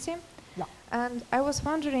efficiency. Yeah. And I was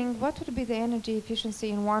wondering, what would be the energy efficiency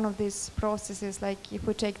in one of these processes, like if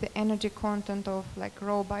we take the energy content of like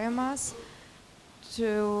raw biomass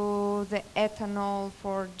to the ethanol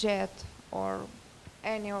for jet or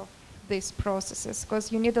any of these processes?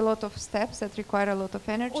 Because you need a lot of steps that require a lot of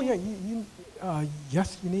energy. Oh yeah,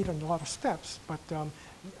 yes, you need a lot of steps, but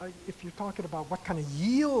if you're talking about what kind of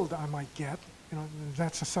yield I might get,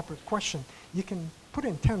 that's a separate question. You can put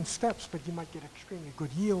in 10 steps, but you might get extremely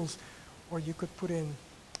good yields, or you could put in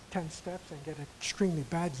 10 steps and get extremely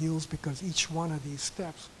bad yields because each one of these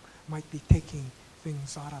steps might be taking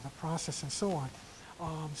things out of the process and so on.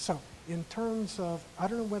 So in terms of, I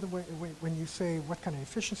don't know whether when you say what kind of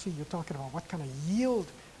efficiency, you're talking about what kind of yield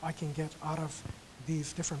I can get out of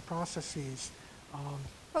these different processes.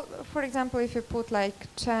 Well, for example, if you put like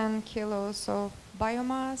 10 kilos of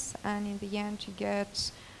biomass and in the end you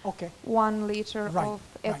get 1 liter of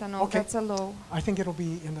ethanol, Okay. that's a low. I think it'll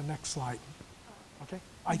be in the next slide. Okay?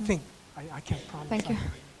 I think. I can't promise. Thank you.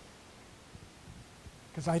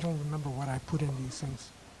 Because I don't remember what I put in these things.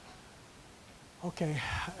 Okay,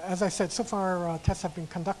 as I said, so far tests have been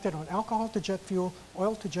conducted on alcohol to jet fuel,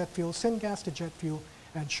 oil to jet fuel, syngas to jet fuel,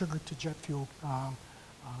 and sugar to jet fuel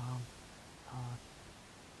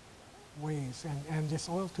ways. And this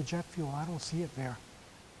oil to jet fuel, I don't see it there.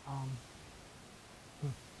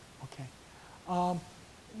 Okay.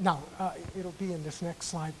 Now, it'll be in this next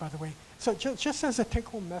slide, by the way. So just as a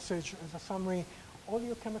take-home message, as a summary,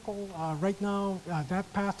 oleochemical, right now,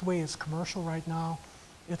 that pathway is commercial right now.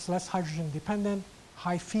 It's less hydrogen dependent,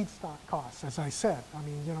 high feedstock costs, as I said. I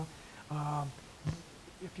mean,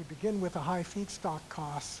 if you begin with a high feedstock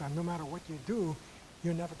cost, no matter what you do,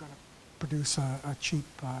 you're never going to produce a cheap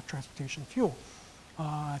transportation fuel.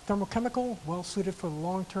 Thermochemical, well suited for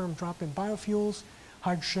long-term drop-in biofuels,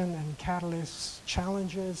 hydrogen and catalyst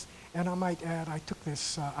challenges. And I might add, I took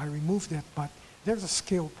this, I removed it, but there's a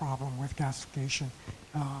scale problem with gasification.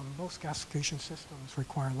 Most gasification systems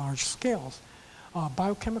require large scales.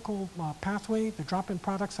 Biochemical pathway, the drop-in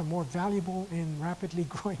products are more valuable in rapidly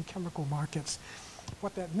growing chemical markets.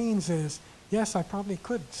 What that means is, yes, I probably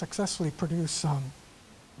could successfully produce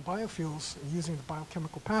biofuels using the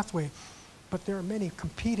biochemical pathway, but there are many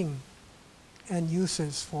competing end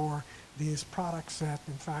uses for these products that,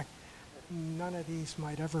 in fact, none of these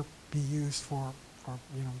might ever be used for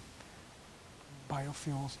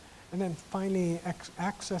biofuels. And then finally,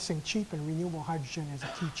 accessing cheap and renewable hydrogen is a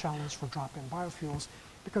key challenge for drop-in biofuels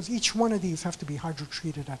because each one of these have to be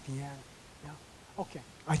hydrotreated at the end. Yeah? Okay,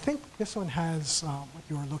 I think this one has what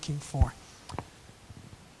you're looking for.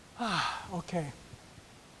 Okay.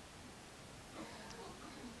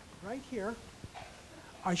 Right here,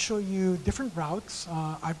 I show you different routes.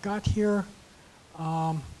 I've got here,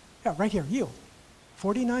 right here, yield.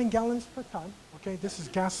 49 gallons per ton. Okay, this is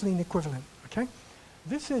gasoline equivalent. Okay.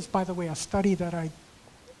 This is, by the way, a study that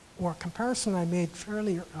or a comparison I made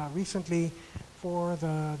fairly recently for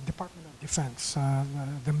the Department of Defense,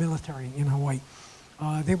 the military in Hawaii.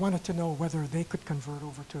 They wanted to know whether they could convert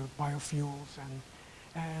over to biofuels,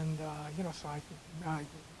 and so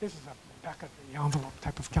this is a back of the envelope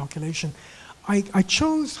type of calculation. I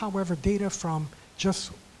chose, however, data from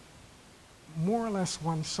just more or less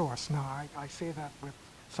one source. Now, I say that with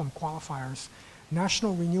some qualifiers.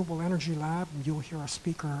 National Renewable Energy Lab, you'll hear a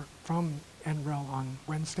speaker from NREL on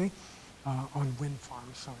Wednesday on wind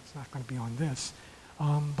farms, so it's not going to be on this.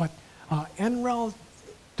 But NREL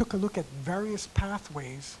took a look at various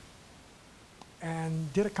pathways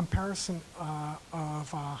and did a comparison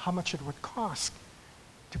of how much it would cost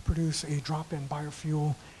to produce a drop-in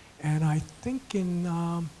biofuel. And I think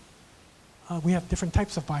we have different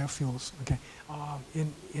types of biofuels, okay,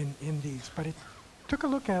 in these. But it took a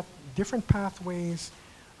look at different pathways,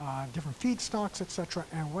 different feedstocks, et cetera,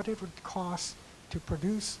 and what it would cost to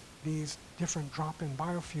produce these different drop-in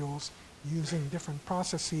biofuels using different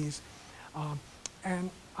processes. And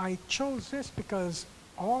I chose this because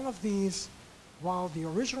all of these, while the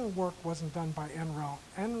original work wasn't done by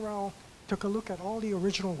NREL took a look at all the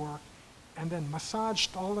original work and then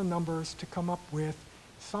massaged all the numbers to come up with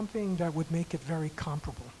something that would make it very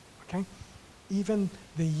comparable, okay? Even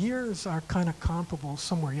the years are kind of comparable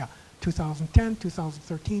somewhere, yeah. 2010,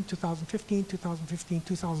 2013, 2015, 2015,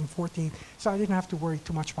 2014. So I didn't have to worry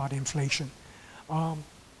too much about inflation.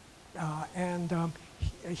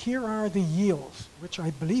 Here are the yields, which I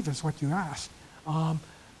believe is what you asked.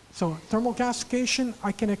 So thermal gasification,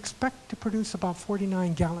 I can expect to produce about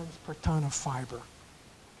 49 gallons per ton of fiber.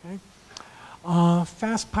 Okay?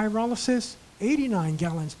 Fast pyrolysis, 89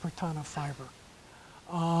 gallons per ton of fiber.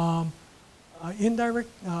 Indirect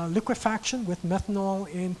liquefaction with methanol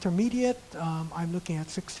intermediate, I'm looking at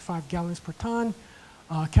 65 gallons per ton.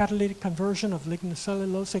 Catalytic conversion of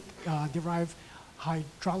lignocellulosic derived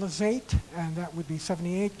hydrolysate, and that would be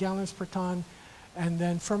 78 gallons per ton. And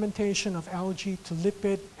then fermentation of algae to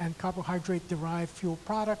lipid and carbohydrate derived fuel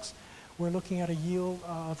products, we're looking at a yield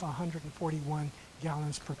of 141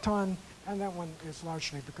 gallons per ton. And that one is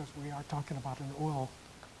largely because we are talking about an oil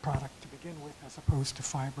product to begin with as opposed to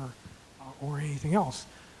fiber or anything else.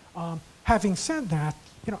 Having said that,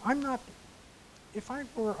 I'm not, if I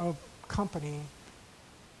were a company,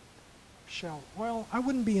 Shell Oil, I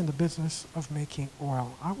wouldn't be in the business of making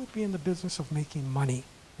oil. I would be in the business of making money.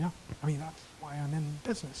 Yeah, I mean, that's why I'm in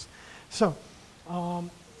business. So a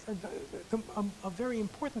very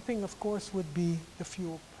important thing, of course, would be the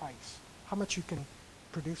fuel price, how much you can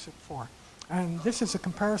produce it for. And this is a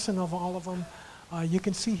comparison of all of them. You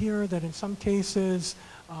can see here that in some cases,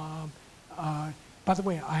 by the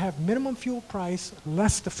way, I have minimum fuel price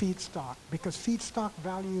less the feedstock because feedstock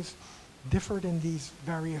values differed in these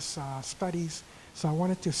various studies. So I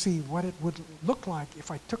wanted to see what it would look like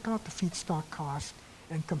if I took out the feedstock cost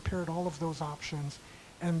and compared all of those options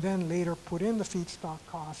and then later put in the feedstock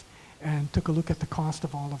cost and took a look at the cost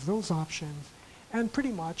of all of those options. And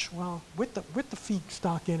pretty much, well, with the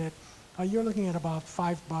feedstock in it, you're looking at about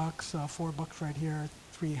 $5, $4 right here,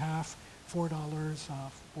 $3.50, $4,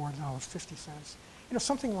 $4.50.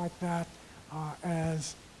 Something like that,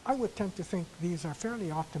 as I would tend to think these are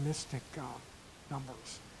fairly optimistic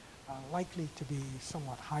numbers, likely to be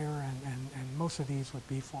somewhat higher, and most of these would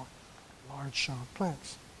be for large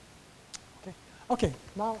plants. Okay,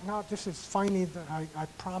 now this is finally that I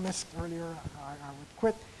promised earlier I would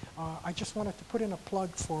quit. I just wanted to put in a plug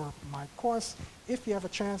for my course. If you have a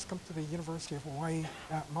chance, come to the University of Hawaii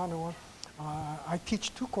at Manoa. I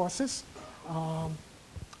teach 2 courses.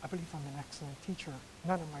 I believe I'm an excellent teacher.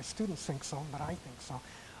 None of my students think so, but I think so.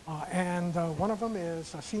 And one of them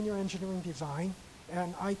is senior engineering design,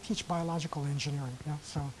 and I teach biological engineering. Yeah?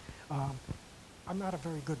 So I'm not a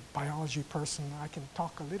very good biology person. I can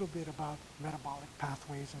talk a little bit about metabolic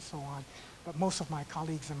pathways and so on, but most of my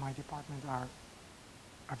colleagues in my department are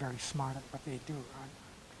very smart at what they do.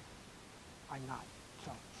 I'm not.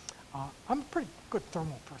 So I'm a pretty good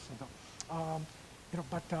thermal person, though.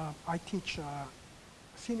 But I teach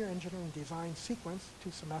senior engineering design sequence,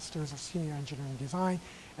 2 semesters of senior engineering design,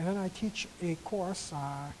 and then I teach a course.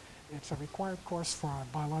 It's a required course for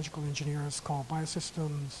biological engineers called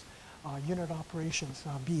Biosystems Unit Operations,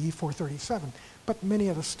 BE 437. But many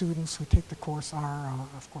of the students who take the course are,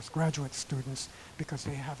 of course, graduate students because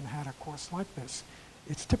they haven't had a course like this.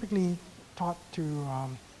 It's typically taught to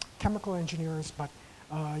chemical engineers, but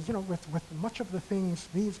with much of the things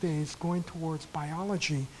these days going towards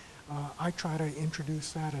biology, I try to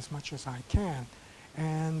introduce that as much as I can.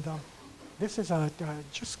 And this is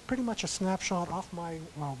just pretty much a snapshot off my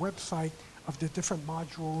website of the different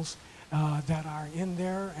modules that are in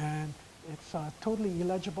there. And it's totally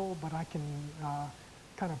illegible, but I can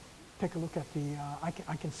kind of take a look at the,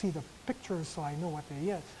 I can see the pictures so I know what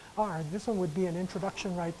they are. This one would be an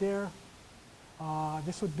introduction right there.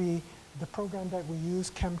 This would be the program that we use,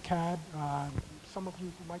 ChemCAD. Some of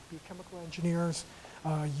you who might be chemical engineers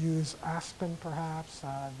use Aspen, perhaps.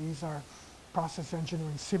 These are process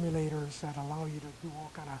engineering simulators that allow you to do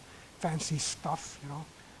all kind of fancy stuff,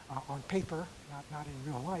 on paper, not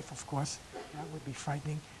in real life, of course. That would be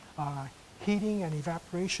frightening. Heating and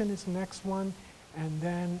evaporation is the next one. And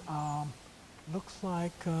then looks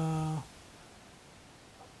like, I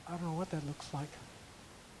don't know what that looks like.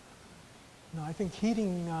 No, I think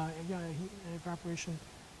heating, heat and evaporation.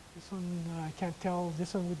 This one, I can't tell.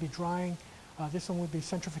 This one would be drying. This one would be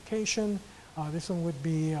centrifugation. This one would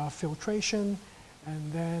be filtration.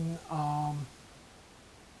 And then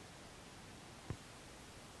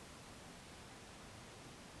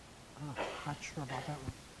not sure about that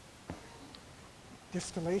one.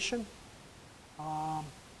 Distillation.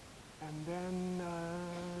 And then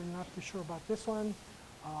not too sure about this one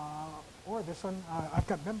or this one. I've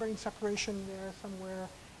got membrane separation there somewhere.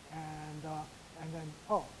 And then,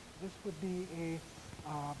 this would be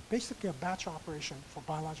basically a batch operation for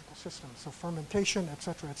biological systems. So fermentation, et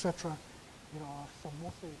cetera, so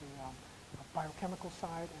mostly the biochemical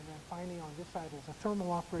side. And then finally on this side is the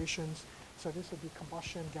thermal operations. So this would be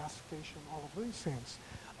combustion, gasification, all of these things.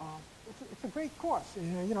 It's a great course,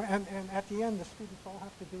 and at the end the students all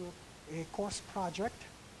have to do a course project.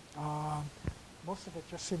 Most of it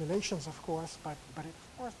just simulations, of course, but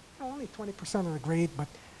it's only 20% of the grade, but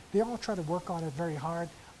they all try to work on it very hard.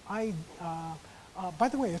 By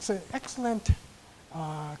the way, it's an excellent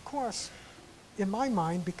course in my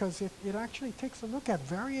mind because it actually takes a look at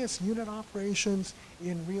various unit operations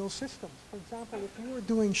in real systems. For example, if you were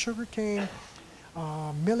doing sugarcane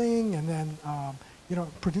milling and then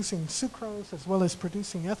producing sucrose as well as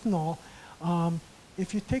producing ethanol,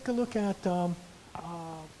 if you take a look at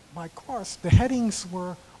my course, the headings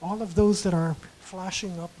were all of those that are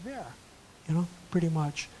flashing up there, pretty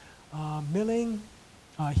much. Milling,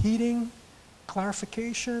 heating,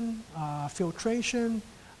 clarification, filtration,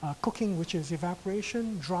 cooking, which is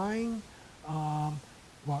evaporation, drying,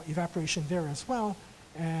 evaporation there as well,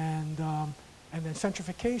 and then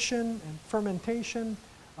centrifugation and fermentation,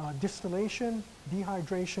 distillation,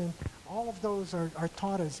 dehydration. All of those are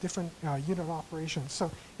taught as different unit operations.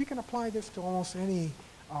 So you can apply this to almost any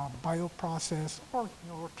bioprocess or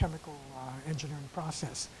chemical engineering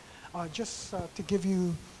process. Just to give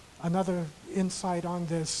you another insight on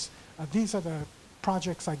this, these are the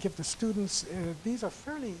projects I give the students. These are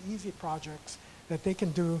fairly easy projects that they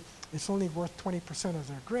can do. It's only worth 20% of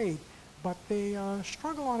their grade, but they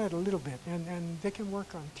struggle on it a little bit, and they can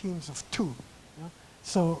work on teams of 2.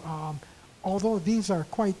 So although these are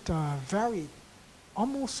quite varied,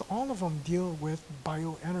 almost all of them deal with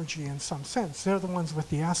bioenergy in some sense. They're the ones with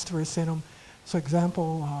the asterisks in them. So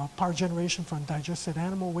example, power generation from digested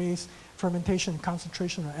animal waste, fermentation and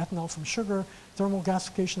concentration of ethanol from sugar, thermal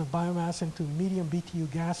gasification of biomass into medium BTU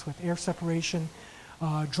gas with air separation,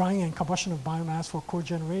 drying and combustion of biomass for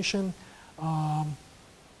cogeneration,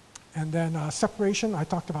 and then separation, I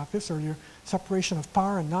talked about this earlier, separation of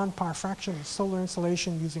power and non-power fraction in solar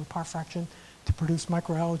installation using power fraction to produce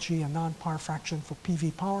microalgae and non-power fraction for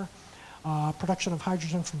PV power, production of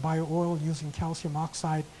hydrogen from bio-oil using calcium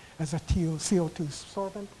oxide as a CO2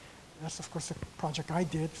 sorbent. That's, of course, a project I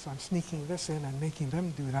did, so I'm sneaking this in and making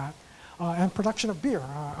them do that. And production of beer.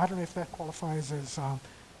 I don't know if that qualifies as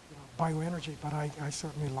bioenergy, but I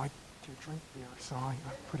certainly like to drink beer, so I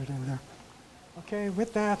put it in there. Okay,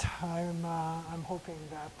 with that, I'm hoping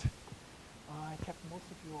that I kept most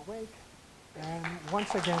of you awake. And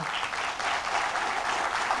once again,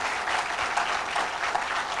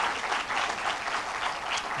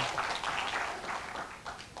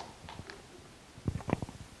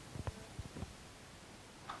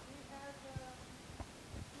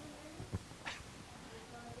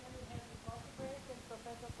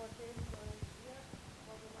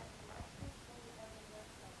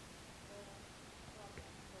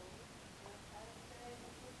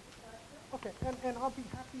 okay, and I'll be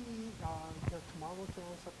happy tomorrow to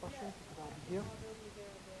answer questions because I'll be here.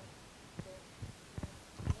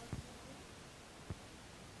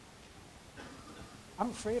 I'm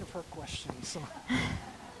afraid of her questions. So.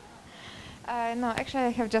 No, actually, I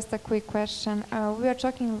have just a quick question. We are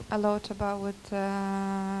talking a lot about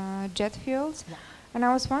jet fuels, Yeah. and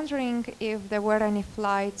I was wondering if there were any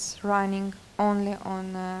flights running only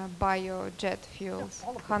on biojet fuels.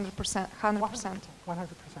 all of them. 100%.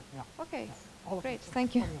 100%, yeah. Okay, All of great. them.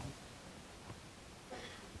 Thank you. Plenty of them.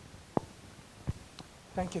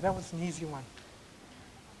 Thank you. That was an easy one.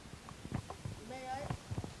 May I?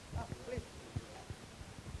 Please.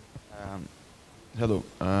 Hello.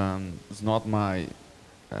 It's not my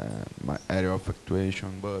my area of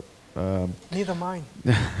actuation, but Neither mine.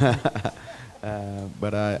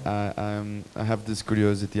 but I have this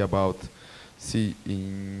curiosity about, see,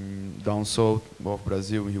 in down south of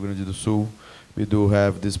Brazil, in Rio Grande do Sul, we do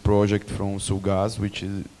have this project from Sulgás, which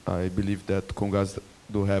is, I believe that Comgás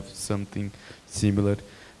do have something similar,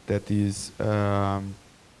 that is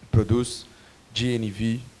produce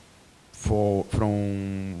GNV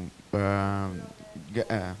from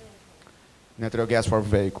natural gas for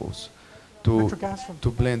vehicles Natural gas from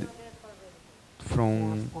to blend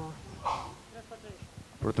from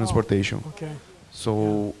for transportation. Okay.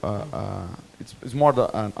 So it's more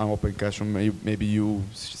an open question. Maybe you,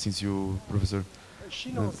 since you professor,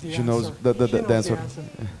 She knows the she answer. knows the She knows answer.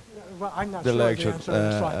 Well, I'm not The sure lecture. the answer.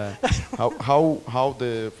 That's right. How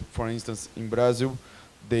the, for instance, in Brazil,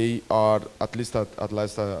 they are, at least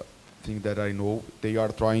thing that I know, they are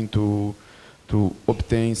trying to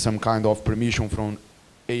obtain some kind of permission from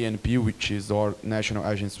ANP, which is our National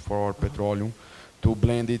Agency for Petroleum, to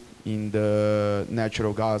blend it in the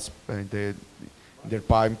natural gas, their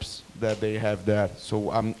pipes that they have there.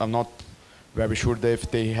 So I'm not very sure that if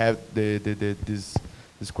they have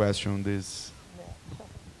this question, this.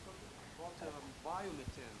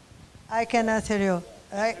 I can answer you.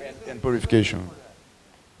 And purification.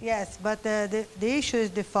 Yes, but the issue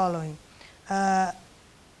is the following.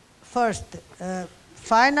 First,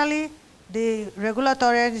 finally, the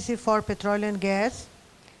Regulatory Agency for Petroleum and Gas,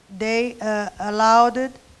 they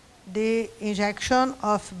allowed the injection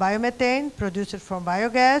of biomethane produced from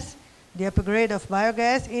biogas, the upgrade of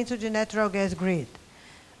biogas into the natural gas grid.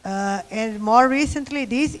 And more recently,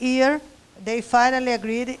 this year, they finally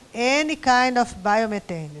agreed any kind of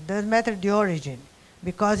biomethane. It doesn't matter the origin.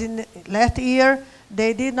 Because in last year,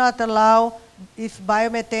 they did not allow if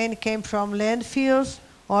biomethane came from landfills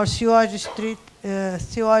or sewage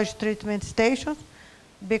treatment stations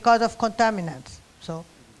because of contaminants. So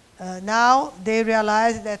now they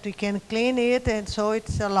realize that we can clean it, and so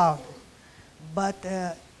it's allowed. But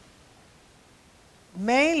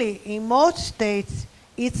mainly in most states,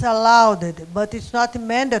 it's allowed, but it's not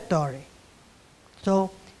mandatory. So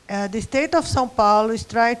the state of São Paulo is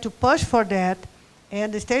trying to push for that,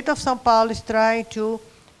 and the state of São Paulo is trying to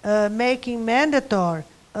making mandatory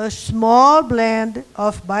a small blend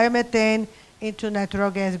of biomethane into natural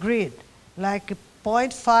gas grid, like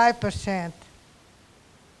 0.5%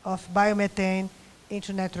 of biomethane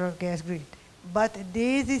into natural gas grid. But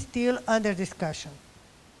this is still under discussion.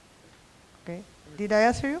 Okay, did I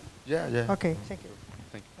answer you? Yeah. Okay, thank you.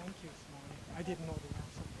 Thank you, Simone. I didn't know the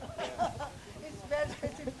answer. It's very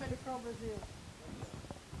specifically from Brazil.